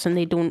McDucks, and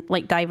they don't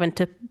like dive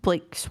into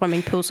like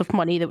swimming pools of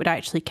money that would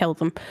actually kill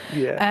them.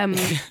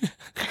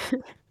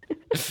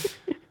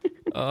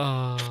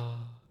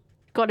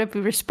 Gotta be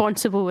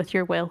responsible with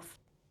your wealth.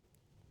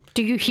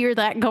 Do you hear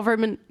that,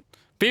 government?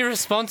 Be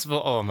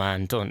responsible. Oh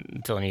man,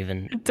 don't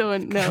even.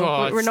 Don't know.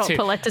 God, We're not it's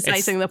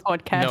politicizing the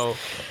podcast. No,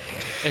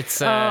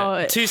 it's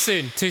Oh, too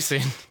soon. Too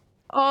soon.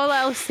 all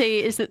I'll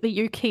say is that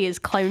the UK is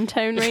clown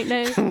town right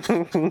now.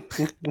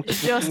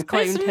 It's just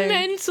clown It's town.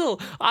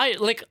 mental.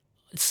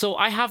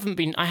 I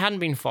hadn't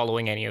been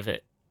following any of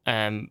it.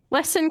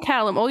 Listen,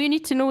 Callum, all you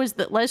need to know is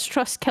that Liz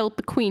Truss killed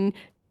the Queen,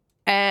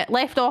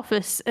 left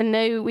office, and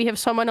now we have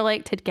some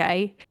unelected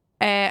guy,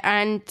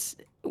 and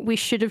we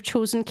should have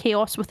chosen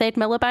chaos with Ed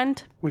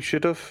Miliband. We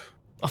should have.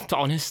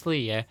 Honestly,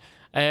 yeah.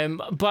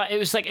 But it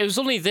was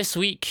only this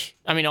week.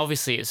 I mean,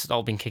 obviously, it's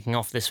all been kicking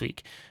off this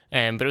week.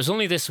 But it was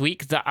only this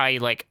week that I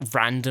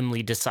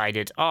randomly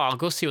decided, I'll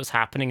go see what's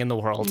happening in the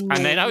world.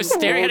 And then I was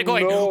staring at it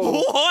going,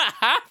 what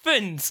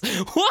happened?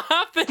 What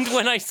happened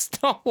when I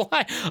stopped?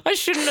 Why? I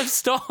shouldn't have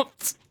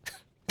stopped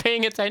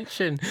paying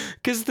attention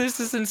because this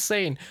is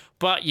insane.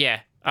 But yeah,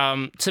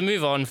 to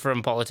move on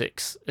from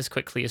politics as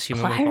quickly as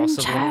humanly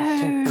possible.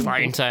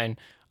 Clown Town.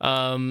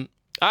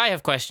 I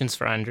have questions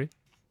for Andrew.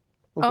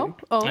 Okay.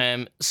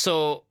 Oh.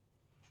 So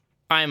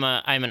I'm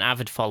an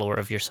avid follower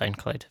of your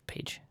SoundCloud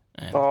page.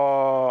 I've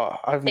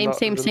not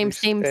Same.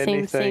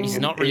 anything He's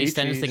in not released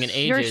ages. anything in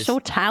ages. You're so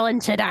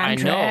talented,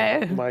 Andrew. I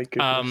know. My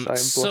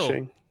goodness, I'm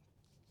blushing.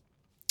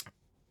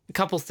 A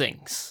couple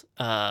things.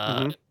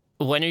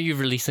 When are you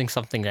releasing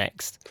something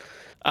next?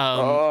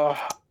 I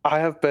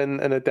have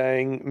been in a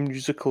dang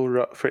musical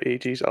rut for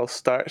ages. I'll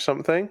start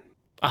something,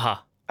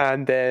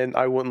 and then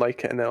I won't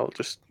like it, and then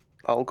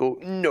I'll go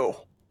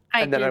no,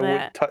 and then I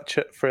won't touch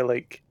it for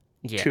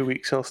 2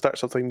 weeks, and I'll start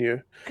something new.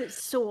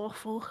 It's so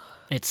awful.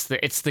 It's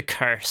the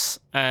curse.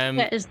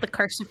 It is the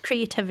curse of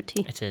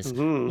creativity. It is.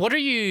 What are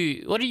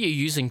you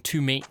using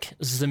to make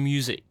the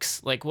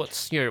musics?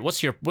 What's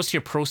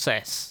your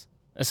process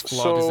as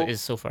flawed as it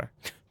is so far?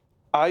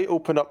 I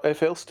open up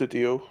FL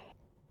Studio.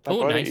 I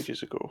got it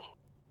ages ago.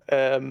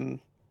 There's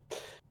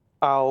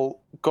a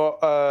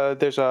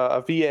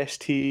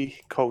VST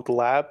called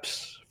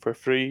Labs for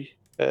free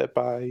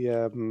by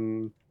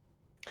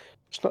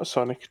it's not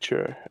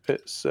Sonicature.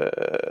 It's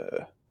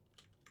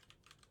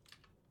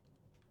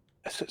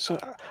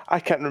I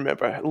can't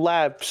remember.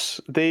 Labs.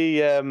 They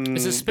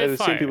is it Spitfire? They're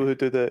the same people who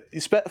do the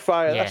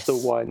Spitfire. Yes.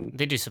 That's the one.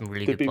 They do some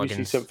really the good BBC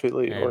plugins.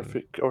 Symphony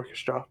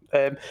Orchestra.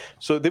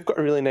 So they've got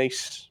a really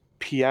nice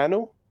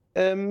piano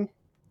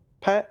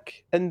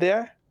pack in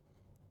there.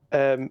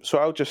 So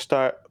I'll just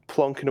start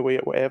plonking away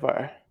at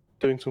whatever,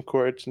 doing some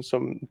chords and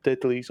some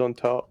diddlies on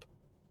top,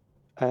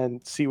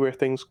 and see where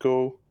things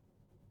go.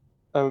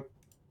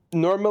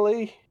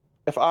 Normally,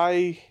 if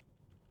I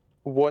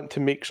want to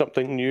make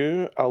something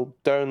new, I'll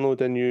download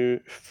a new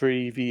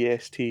free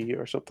VST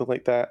or something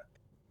like that,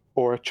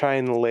 or try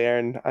and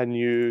learn a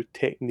new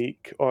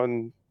technique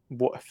on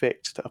what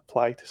effects to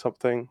apply to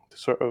something to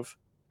sort of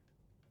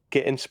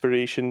get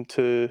inspiration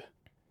to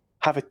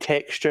have a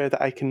texture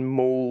that I can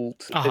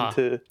mold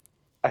into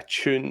a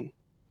tune.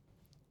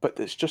 But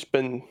it's just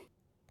been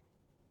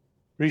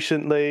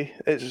recently,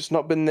 it's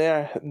not been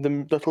there.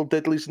 The little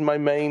diddlies in my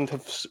mind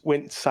have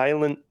went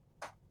silent.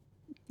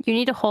 You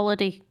need a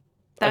holiday.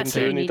 That's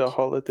I do need a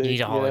holiday. You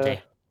need a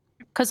holiday.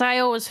 Because I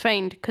always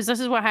find, because this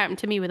is what happened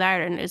to me with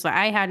Aaron, is that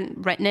I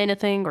hadn't written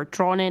anything or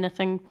drawn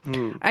anything.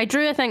 I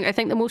drew a thing. I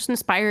think the most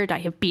inspired I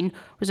have been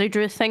was I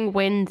drew a thing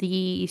when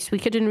the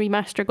Suikoden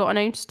remaster got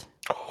announced.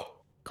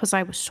 Because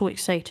I was so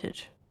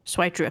excited.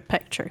 So I drew a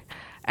picture.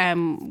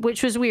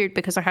 Which was weird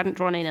because I hadn't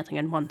drawn anything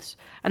in months.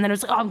 And then I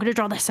was like, I'm going to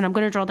draw this and I'm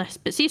going to draw this.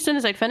 But see, as soon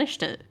as I'd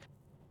finished it,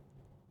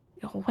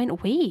 it all went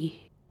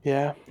away.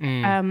 Yeah.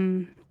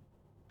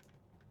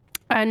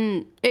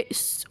 And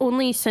it's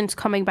only since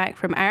coming back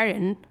from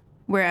Aaron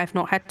where I've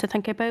not had to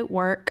think about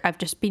work. I've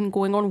just been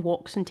going on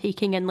walks and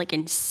taking in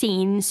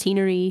insane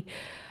scenery.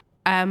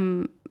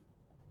 That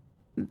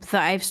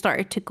I've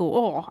started to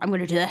go, I'm going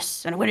to do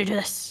this and I'm going to do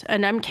this.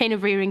 And I'm kind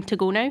of raring to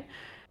go now.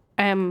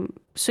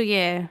 So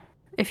yeah,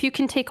 if you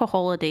can take a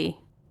holiday,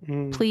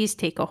 please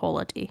take a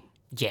holiday.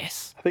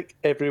 Yes. I think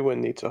everyone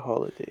needs a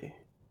holiday,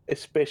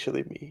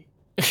 especially me.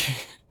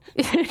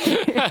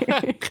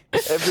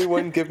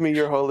 Everyone give me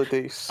your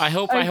holidays. I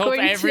hope everyone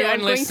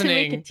I'm listening.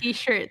 going to make a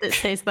t-shirt that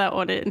says that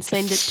on it and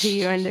send it to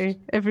you, Andrew.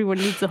 Everyone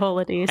needs a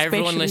holiday, especially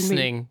Everyone me.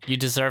 listening, you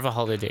deserve a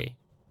holiday.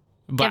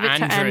 But Give it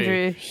to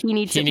Andrew. He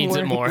needs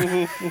it more.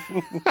 more.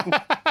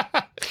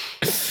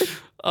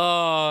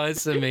 Oh,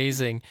 it's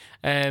amazing.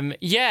 I've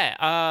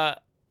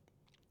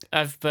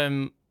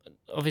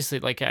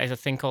obviously I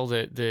think all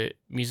the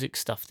music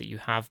stuff that you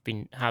have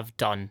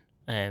done,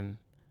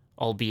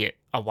 albeit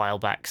a while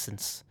back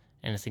since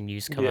anything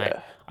new's come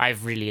out,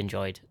 I've really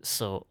enjoyed.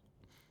 So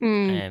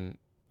I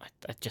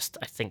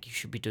think you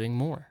should be doing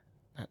more.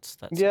 That's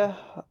yeah.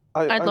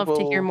 I'd love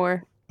to hear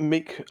more.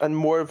 Make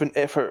more of an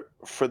effort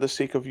for the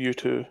sake of you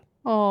two.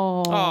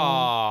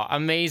 Oh,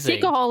 amazing.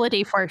 Take a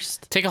holiday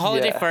first. Take a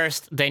holiday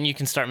first, then you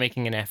can start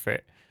making an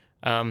effort.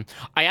 I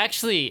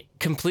actually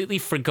completely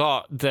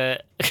forgot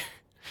that,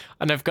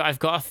 and I've got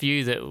a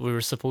few that we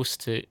were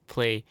supposed to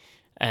play,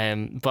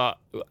 but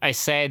I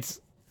said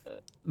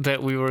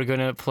that we were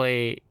gonna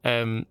play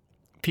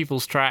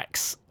people's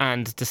tracks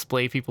and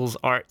display people's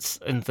arts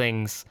and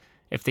things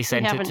if they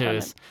sent it haven't to done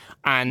us. it.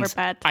 And We're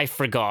bad. I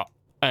forgot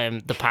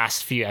the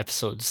past few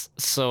episodes.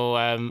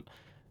 So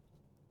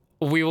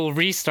we will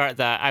restart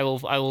that. I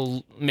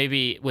will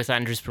maybe, with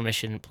Andrew's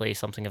permission, play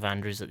something of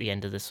Andrew's at the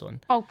end of this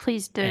one. Oh,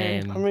 please do.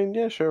 I mean,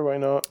 yeah, sure, why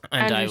not?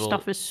 And Andrew's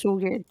stuff is so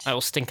good. I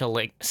will stink a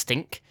link.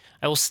 Stink?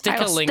 I will stick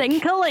a I'll link.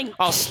 stink a link.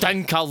 I'll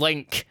stink a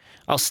link.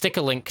 I'll stick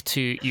a link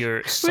to your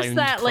Was SoundCloud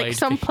that like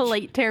some page.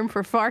 polite term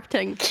for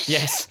farting?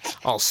 Yes,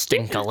 I'll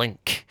stink a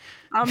link.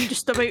 I'm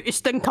just about to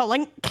stink a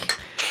link.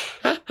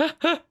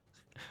 Did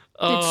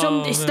Oh,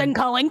 somebody man. stink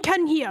a link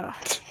in here?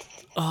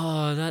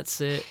 Oh,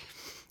 that's it.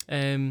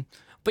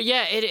 But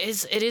yeah, it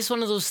is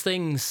one of those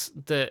things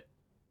that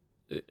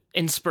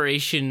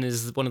inspiration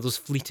is one of those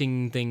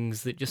fleeting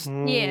things that just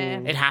Yeah.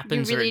 it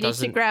happens You or really it need to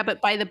doesn't. grab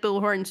it by the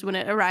bullhorns when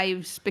it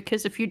arrives,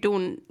 because if you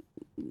don't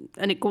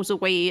and it goes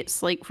away,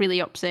 it's like really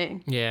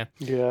upsetting. Yeah.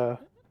 Yeah.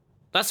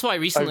 That's why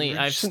recently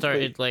I've recently-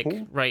 started like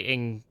Oh.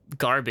 writing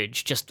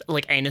garbage, just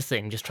like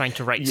anything, just trying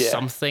to write Yeah.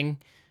 something,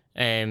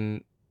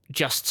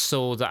 just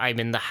so that I'm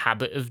in the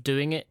habit of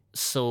doing it,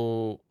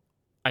 so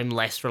I'm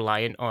less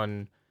reliant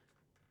on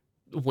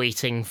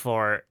waiting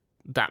for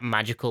that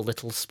magical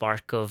little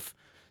spark of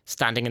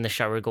standing in the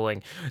shower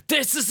going,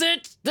 "This is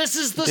it! This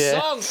is the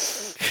Yeah.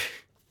 song!"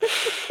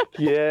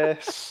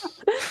 Yes.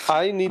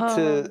 I need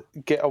to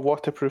get a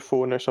waterproof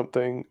phone or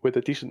something with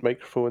a decent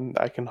microphone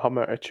that I can hum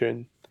out a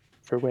tune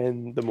for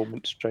when the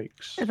moment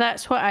strikes.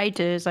 That's what I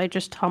do, is I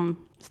just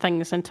hum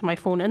things into my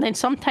phone. And then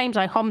sometimes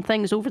I hum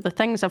things over the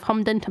things I've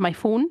hummed into my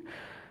phone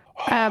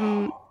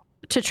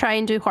to try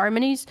and do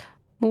harmonies.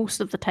 Most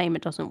of the time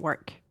it doesn't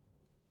work.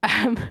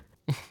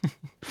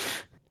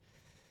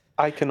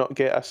 I cannot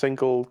get a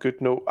single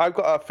good note. I've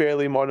got a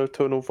fairly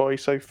monotonal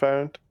voice, I've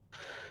found.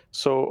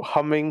 So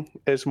humming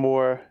is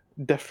more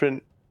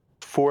different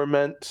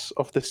formats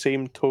of the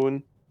same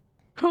tone.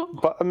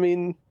 But I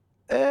mean,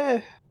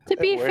 To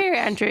be works. fair,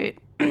 Andrew,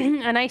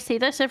 and I say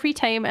this every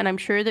time, and I'm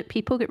sure that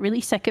people get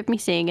really sick of me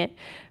saying it,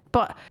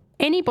 but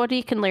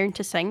anybody can learn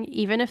to sing,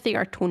 even if they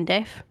are tone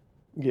deaf.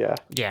 yeah.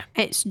 Yeah.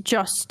 It's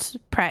just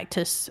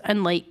practice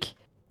and like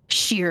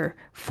sheer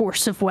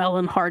force of will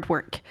and hard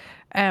work.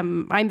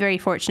 I'm very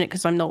fortunate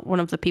because I'm not one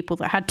of the people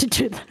that had to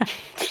do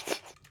that.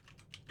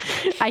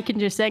 I can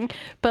just sing.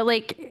 But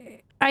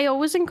like, I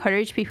always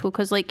encourage people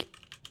because like,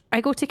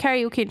 I go to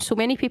karaoke and so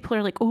many people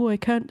are like, oh, I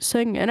can't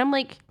sing. And I'm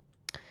like,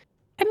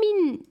 I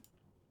mean,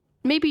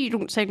 maybe you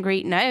don't sound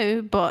great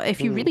now, but if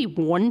you really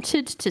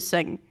wanted to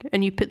sing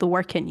and you put the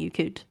work in, you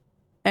could.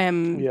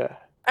 Yeah.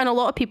 And a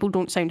lot of people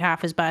don't sound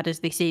half as bad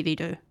as they say they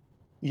do.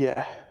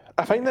 Yeah.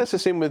 I find that's the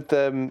same with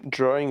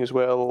drawing as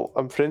well.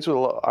 I'm friends with a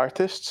lot of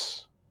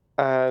artists,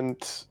 and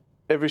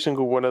every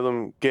single one of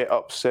them get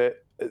upset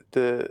at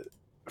the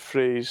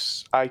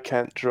phrase, I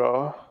can't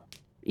draw,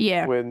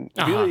 Yeah. when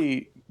Uh-huh.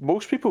 really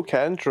most people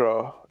can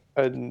draw,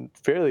 and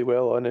fairly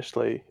well,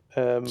 honestly.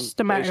 Just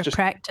a matter of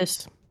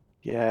practice.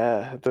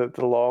 Yeah, the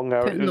long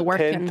hours, Putting the work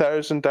in.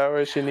 10,000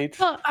 hours you need.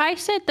 Well, I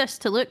said this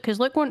to Luke because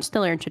Luke wants to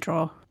learn to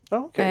draw.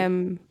 Okay.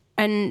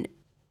 And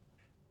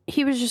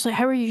he was just like,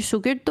 how are you so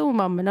good though,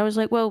 Mum? And I was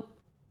like, well,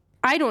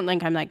 I don't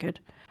think I'm that good.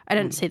 I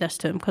didn't say this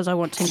to him because I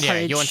want to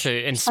encourage Yeah, you want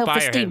to inspire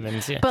self-esteem. him.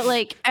 And, yeah. But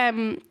like,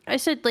 I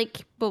said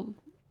like, well,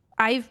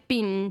 I've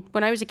been,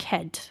 when I was a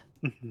kid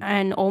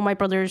and all my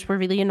brothers were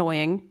really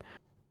annoying,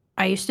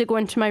 I used to go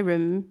into my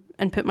room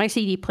and put my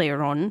CD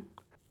player on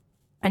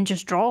and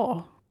just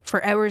draw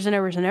for hours and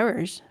hours and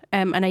hours.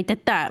 And I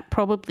did that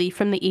probably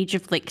from the age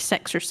of like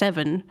 6 or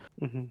 7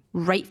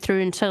 right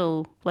through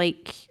until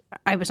like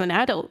I was an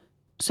adult.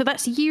 So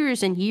that's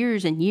years and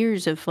years and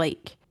years of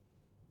like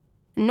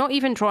not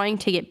even drawing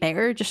to get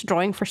better, just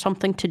drawing for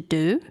something to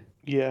do.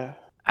 Yeah.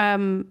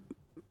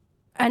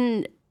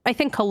 And I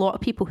think a lot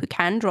of people who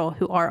can draw,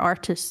 who are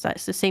artists,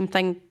 that's the same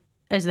thing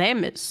as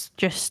them. It's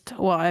just,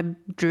 well, I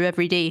drew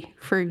every day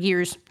for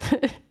years.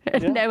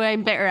 And now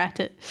I'm better at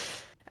it.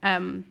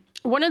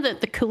 One of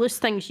the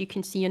coolest things you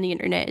can see on the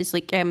internet is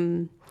like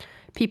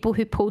people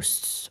who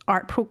post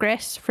art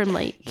progress from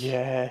like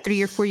Yes.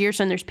 3 or 4 years,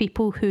 and there's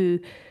people who,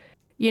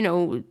 you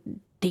know,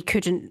 they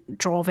couldn't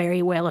draw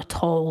very well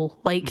at all.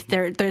 Like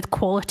they're the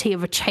quality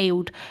of a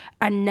child,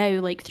 and now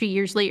like 3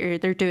 years later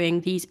they're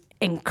doing these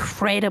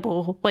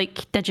incredible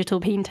like digital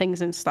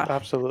paintings and stuff.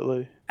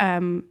 Absolutely.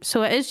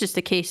 So it is just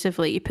a case of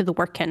like you put the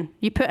work in,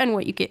 you put in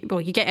what you get. Well,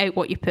 you get out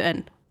what you put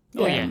in.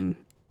 Oh, yeah.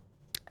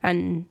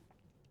 And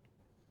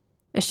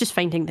it's just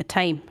finding the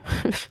time.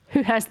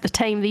 Who has the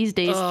time these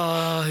days?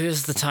 Oh,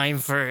 who's the time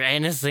for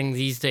anything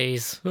these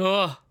days?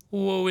 Oh,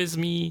 woe is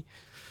me.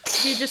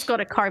 You just got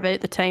to carve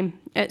out the time.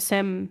 It's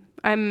one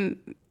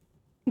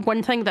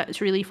thing that's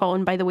really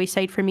fallen by the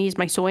wayside for me is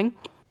my sewing.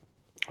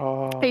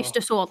 Oh, I used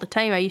to sew all the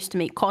time. I used to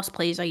make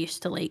cosplays. I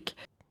used to like,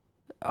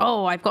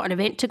 oh, I've got an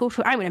event to go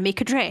to. I'm going to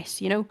make a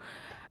dress, you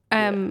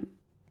know?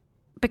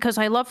 Because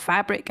I love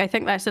fabric. I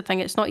think that's the thing.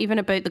 It's not even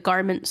about the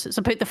garments. It's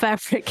about the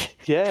fabric.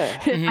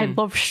 yeah. I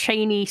love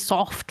shiny,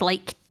 soft,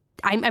 like,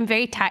 I'm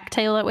very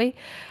tactile that way.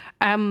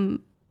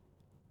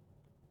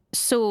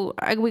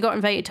 we got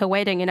invited to a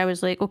wedding, and I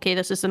was like, okay,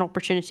 this is an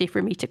opportunity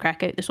for me to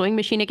crack out the sewing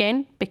machine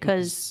again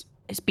because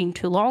it's been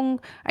too long.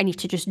 I need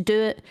to just do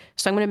it.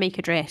 So I'm going to make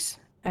a dress.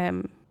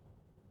 I'm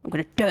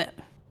going to do it.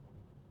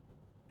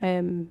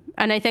 And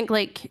I think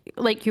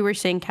like you were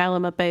saying,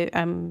 Callum, about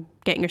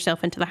getting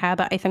yourself into the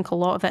habit, I think a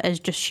lot of it is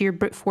just sheer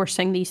brute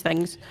forcing these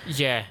things.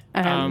 Yeah.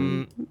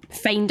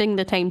 Finding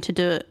the time to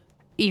do it,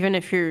 even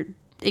if you're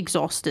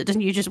exhausted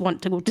and you just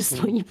want to go to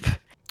sleep.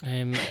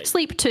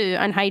 Sleep too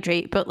and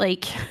hydrate, but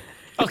like...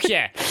 Oh,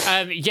 yeah.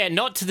 Yeah,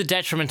 not to the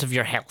detriment of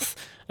your health.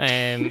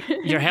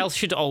 Your health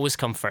should always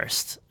come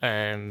first.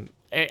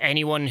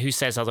 Anyone who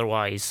says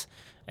otherwise,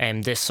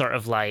 this sort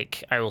of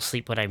like, I will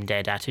sleep when I'm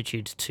dead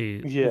attitude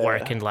to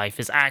work and life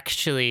is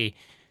actually...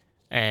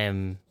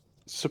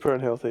 super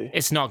unhealthy.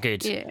 It's not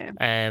good. Yeah.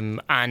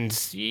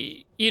 And,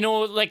 you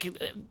know, like,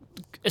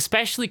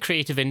 especially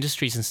creative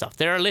industries and stuff,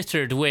 they're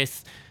littered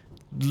with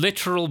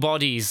literal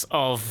bodies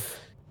of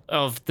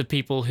the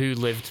people who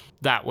lived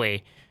that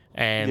way.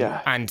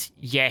 And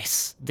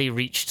yes, they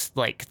reached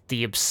like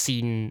the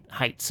obscene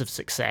heights of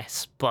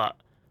success, but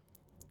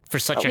for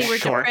such a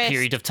short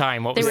period of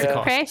time, what was the cost? They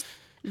were depressed.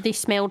 They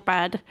smelled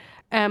bad.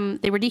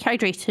 They were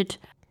dehydrated.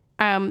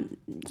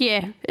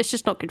 Yeah, it's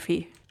just not good for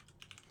you.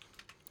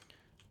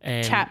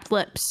 Chapped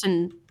lips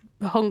and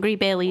hungry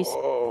bellies.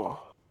 Oh,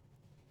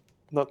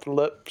 not the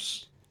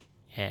lips.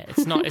 Yeah,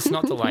 it's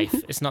not the life.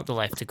 It's not the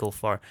life to go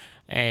for.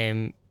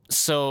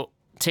 So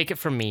take it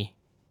from me,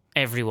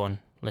 everyone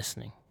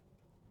listening.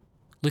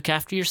 Look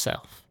after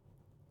yourself.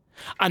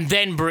 And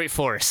then brute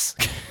force.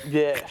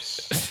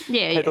 Yes.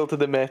 Yeah. Pedal to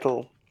the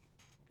metal.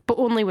 But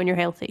only when you're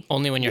healthy.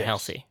 Only when you're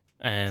healthy.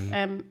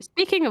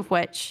 Speaking of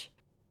which,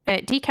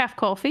 decaf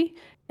coffee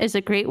is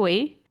a great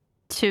way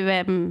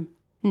to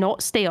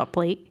not stay up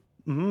late.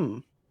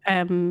 Mm.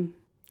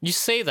 You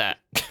say that.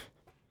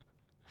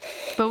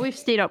 But we've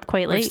stayed up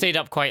quite late. We've stayed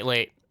up quite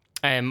late.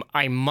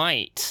 I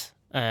might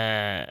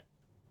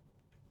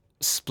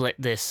split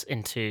this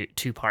into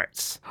 2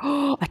 parts.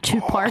 A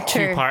two-parter.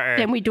 Two-parter.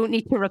 Then we don't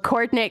need to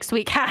record next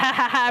week. Ha ha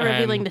ha ha!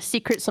 Revealing the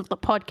secrets of the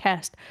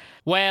podcast.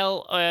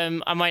 Well,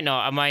 I might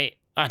not.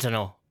 I don't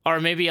know.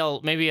 Or maybe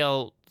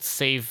I'll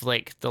save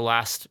like the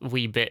last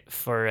wee bit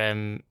for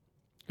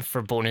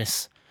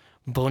bonus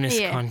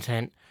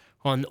content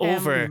on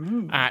over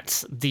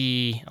at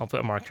the. I'll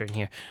put a marker in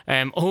here.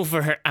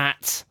 Over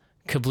at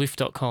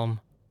kabloof.com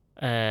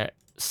 /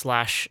 it's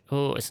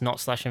not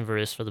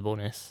 /Inverus for the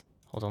bonus.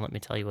 Hold on, let me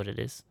tell you what it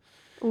is.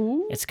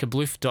 Ooh. It's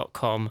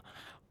kabloof.com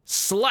 /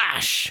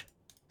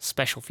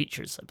 special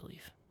features, I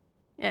believe.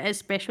 It is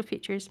special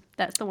features.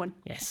 That's the one.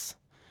 Yes.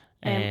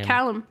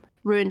 Callum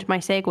ruined my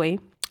segue.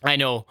 I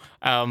know,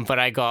 but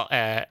I got.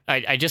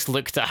 I just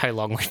looked at how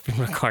long we've been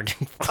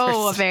recording for.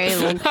 Oh, a very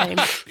long time.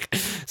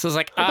 So I was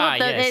like,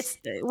 yes.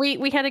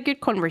 We had a good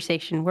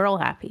conversation. We're all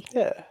happy.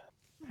 Yeah.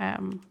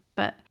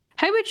 But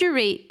how would you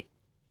rate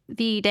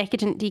the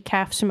Decadent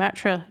Decaf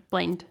Sumatra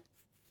blend,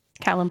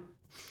 Callum?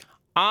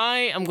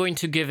 I am going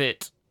to give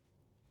it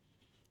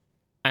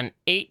an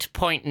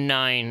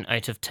 8.9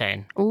 out of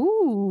 10.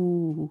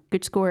 Ooh,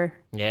 good score.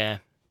 Yeah.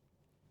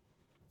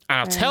 And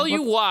I'll tell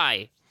you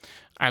why.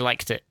 I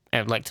liked it.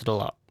 I liked it a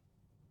lot.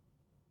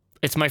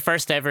 It's my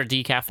first ever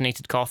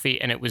decaffeinated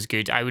coffee, and it was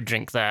good. I would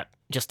drink that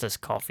just as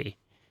coffee.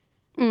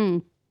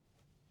 What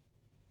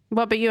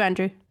about you,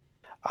 Andrew?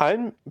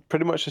 I'm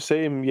pretty much the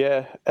same,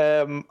 yeah.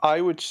 I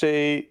would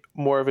say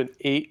more of an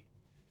 8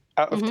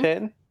 out of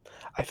 10.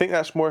 I think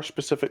that's more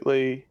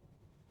specifically,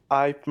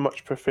 I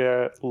much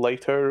prefer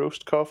lighter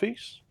roast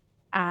coffees.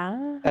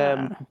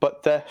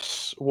 But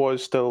this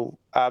was still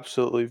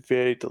absolutely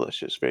very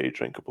delicious, very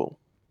drinkable.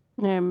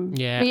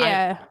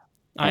 Yeah.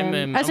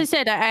 As I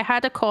said, I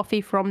had a coffee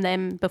from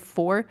them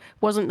before.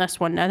 Wasn't this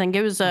one? I think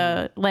it was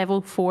a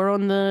level 4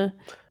 on the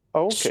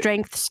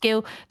strength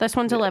scale. This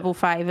one's a level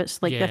 5.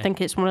 It's like I think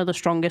it's one of the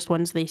strongest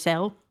ones they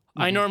sell.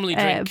 I normally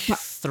drink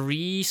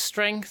 3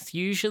 strength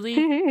usually.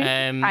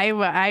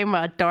 I'm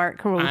a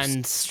dark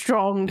roast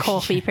strong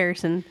coffee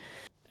person.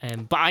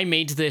 But I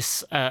made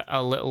this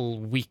a little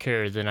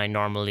weaker than I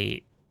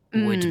normally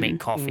would make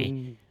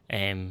coffee.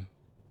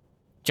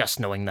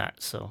 Just knowing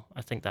that, so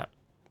I think that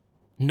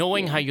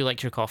knowing how you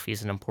like your coffee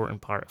is an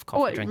important part of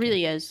coffee drinking. Oh, it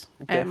really is.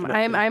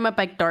 I'm a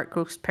big dark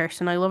roast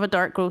person. I love a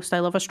dark roast. I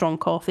love a strong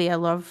coffee. I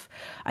love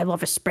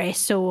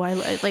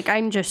espresso.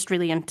 I'm just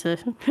really into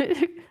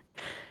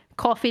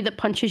coffee that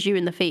punches you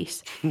in the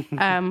face.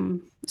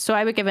 So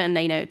I would give it a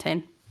 9 out of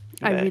 10.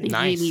 I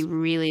really,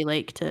 really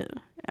liked it.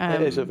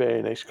 It is a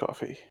very nice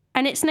coffee.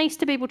 And it's nice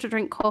to be able to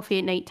drink coffee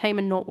at night time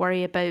and not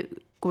worry about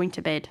going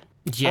to bed.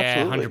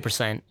 Yeah,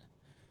 100%.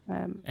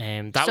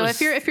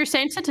 If you're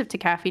sensitive to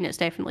caffeine, it's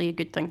definitely a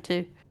good thing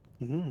too.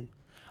 Mm-hmm.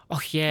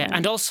 Oh yeah,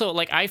 and also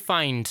like I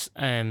find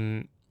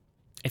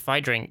if I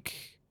drink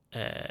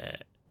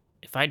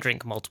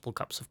multiple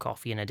cups of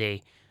coffee in a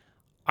day,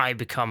 I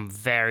become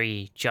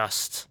very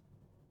just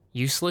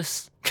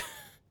useless.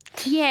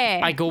 Yeah,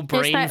 I go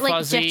brain that,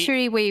 fuzzy,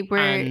 jittery way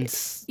where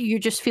you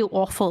just feel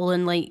awful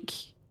and like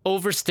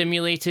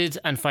overstimulated,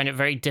 and find it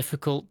very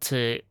difficult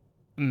to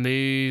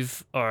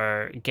move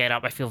or get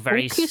up. I feel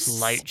very Focus.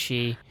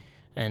 slouchy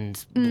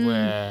and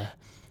blah.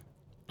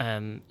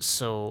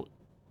 So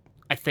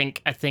I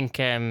think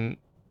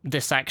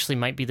this actually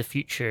might be the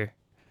future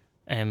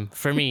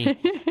for me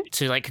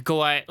to like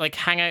go out, like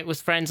hang out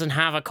with friends and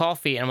have a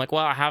coffee. And I'm like,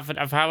 well,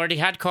 I've already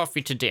had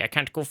coffee today. I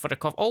can't go for a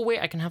coffee. Oh wait,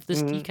 I can have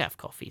this decaf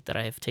coffee that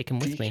I have taken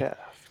with me Decaf.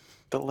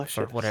 Delicious.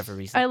 for whatever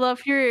reason. I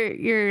love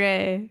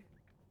your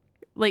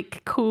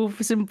like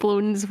coves and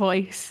blones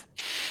voice.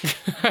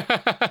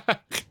 I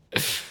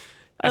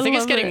think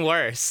it's love getting it.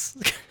 worse.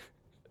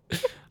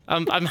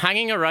 I'm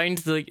hanging around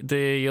the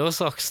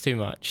Yosoks too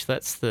much.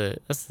 That's the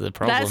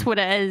problem. That's what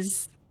it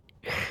is.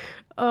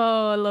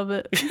 Oh, I love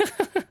it.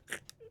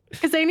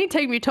 Because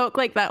anytime you talk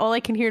like that, all I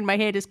can hear in my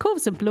head is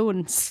coves and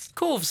blones.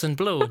 Coves and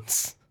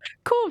blones.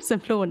 Coves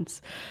and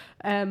blones.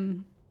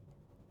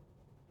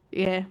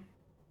 Yeah.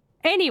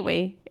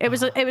 Anyway, it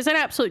was an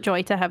absolute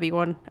joy to have you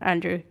on,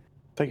 Andrew.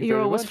 Thank you You're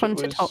very always much. fun It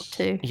to was- talk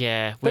to.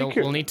 Yeah, Thank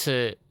you. we'll need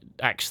to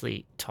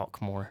actually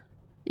talk more.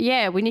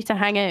 Yeah, we need to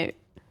hang out.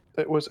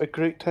 It was a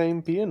great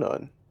time being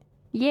on.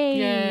 Yay!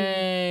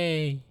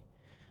 Yay!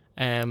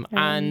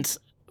 And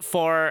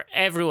for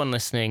everyone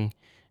listening,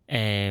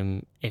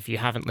 if you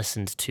haven't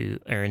listened to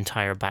our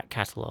entire back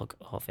catalogue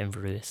of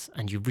Inveruis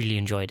and you really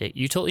enjoyed it,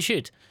 you totally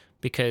should,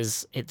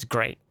 because it's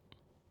great.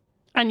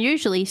 And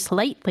usually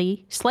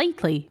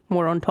slightly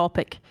more on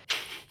topic.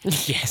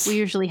 Yes. We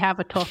usually have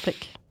a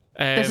topic.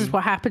 This is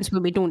what happens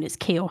when we don't. It's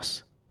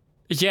chaos.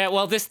 Yeah,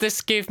 well,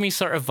 this gave me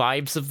sort of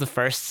vibes of the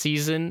first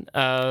season,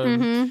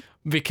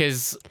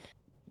 because,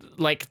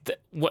 like,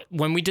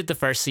 when we did the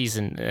first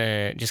season,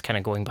 just kind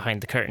of going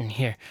behind the curtain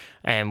here,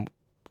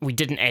 we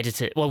didn't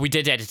edit it. Well, we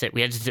did edit it.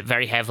 We edited it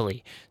very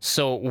heavily.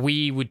 So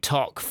we would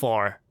talk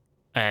for,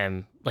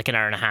 like, an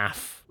hour and a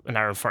half, an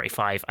hour and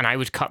 45, and I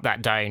would cut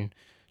that down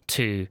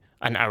to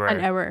an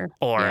hour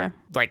or, yeah.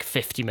 like,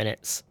 50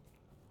 minutes.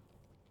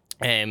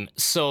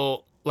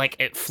 So, like,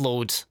 it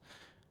flowed,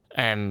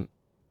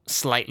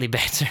 slightly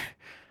better,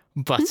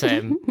 but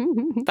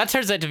that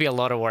turns out to be a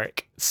lot of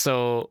work.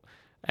 So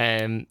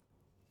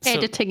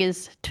Editing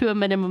is to a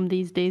minimum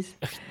these days.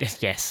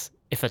 yes,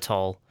 if at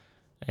all.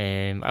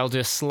 I'll do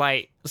a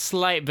slight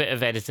bit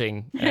of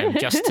editing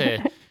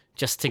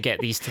just to get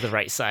these to the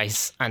right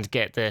size and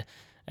get the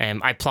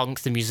I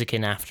plonk the music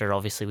in after.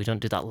 Obviously we don't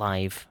do that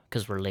live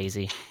because we're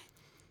lazy.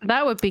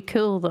 That would be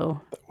cool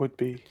though. That would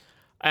be.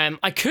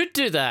 I could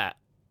do that,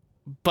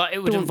 but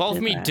it would Don't involve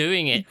do me that.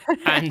 doing it,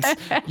 and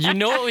you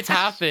know what would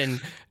happen?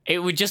 It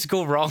would just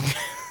go wrong.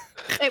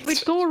 It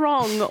would go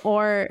wrong,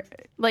 or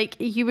like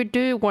you would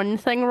do one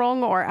thing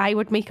wrong, or I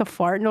would make a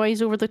fart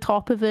noise over the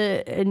top of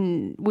it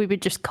and we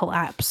would just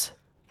collapse.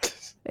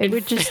 It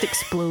would just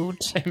explode.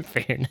 In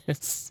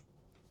fairness,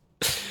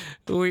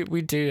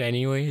 we do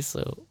anyway.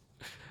 So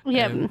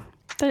Yeah,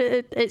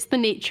 it's the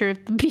nature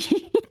of the beast.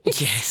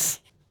 yes.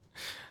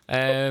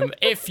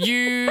 If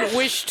you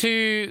wish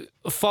to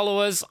follow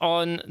us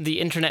on the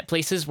internet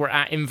places, we're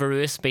at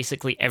Inveruis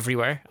basically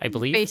everywhere, I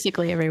believe.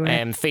 Basically everywhere.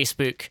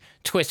 Facebook,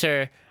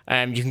 Twitter.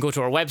 You can go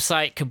to our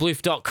website,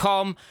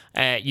 kabloof.com.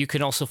 You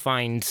can also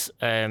find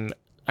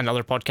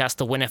another podcast,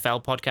 the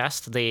WinFL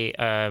podcast. They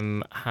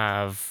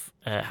have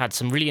had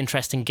some really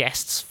interesting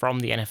guests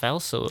from the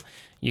NFL, so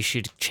you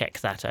should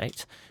check that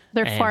out.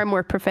 They're far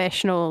more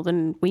professional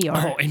than we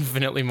are. Oh,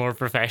 infinitely more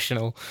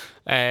professional.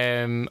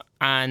 And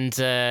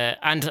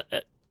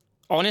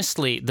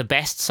honestly, the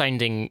best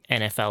sounding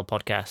NFL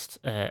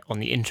podcast on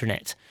the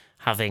internet,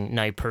 having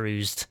now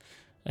perused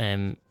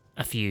a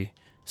few.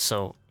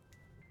 So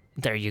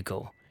there you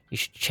go. You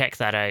should check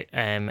that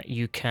out.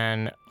 You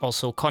can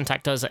also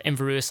contact us at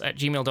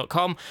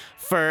inveruis@gmail.com.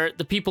 For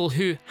the people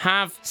who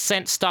have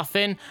sent stuff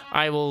in,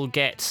 I will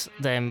get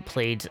them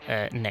played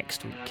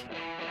next week.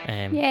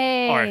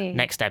 Yay! Or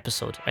next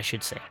episode, I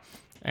should say.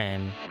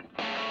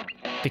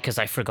 Because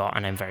I forgot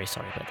and I'm very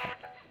sorry about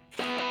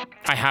that.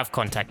 I have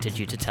contacted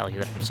you to tell you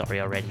that I'm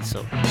sorry already,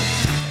 so.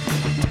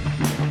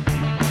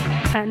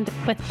 And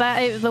with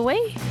that out of the way,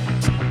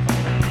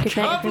 good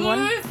night,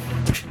 everyone.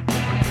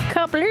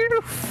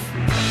 Kabloof!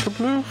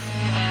 Kabloof.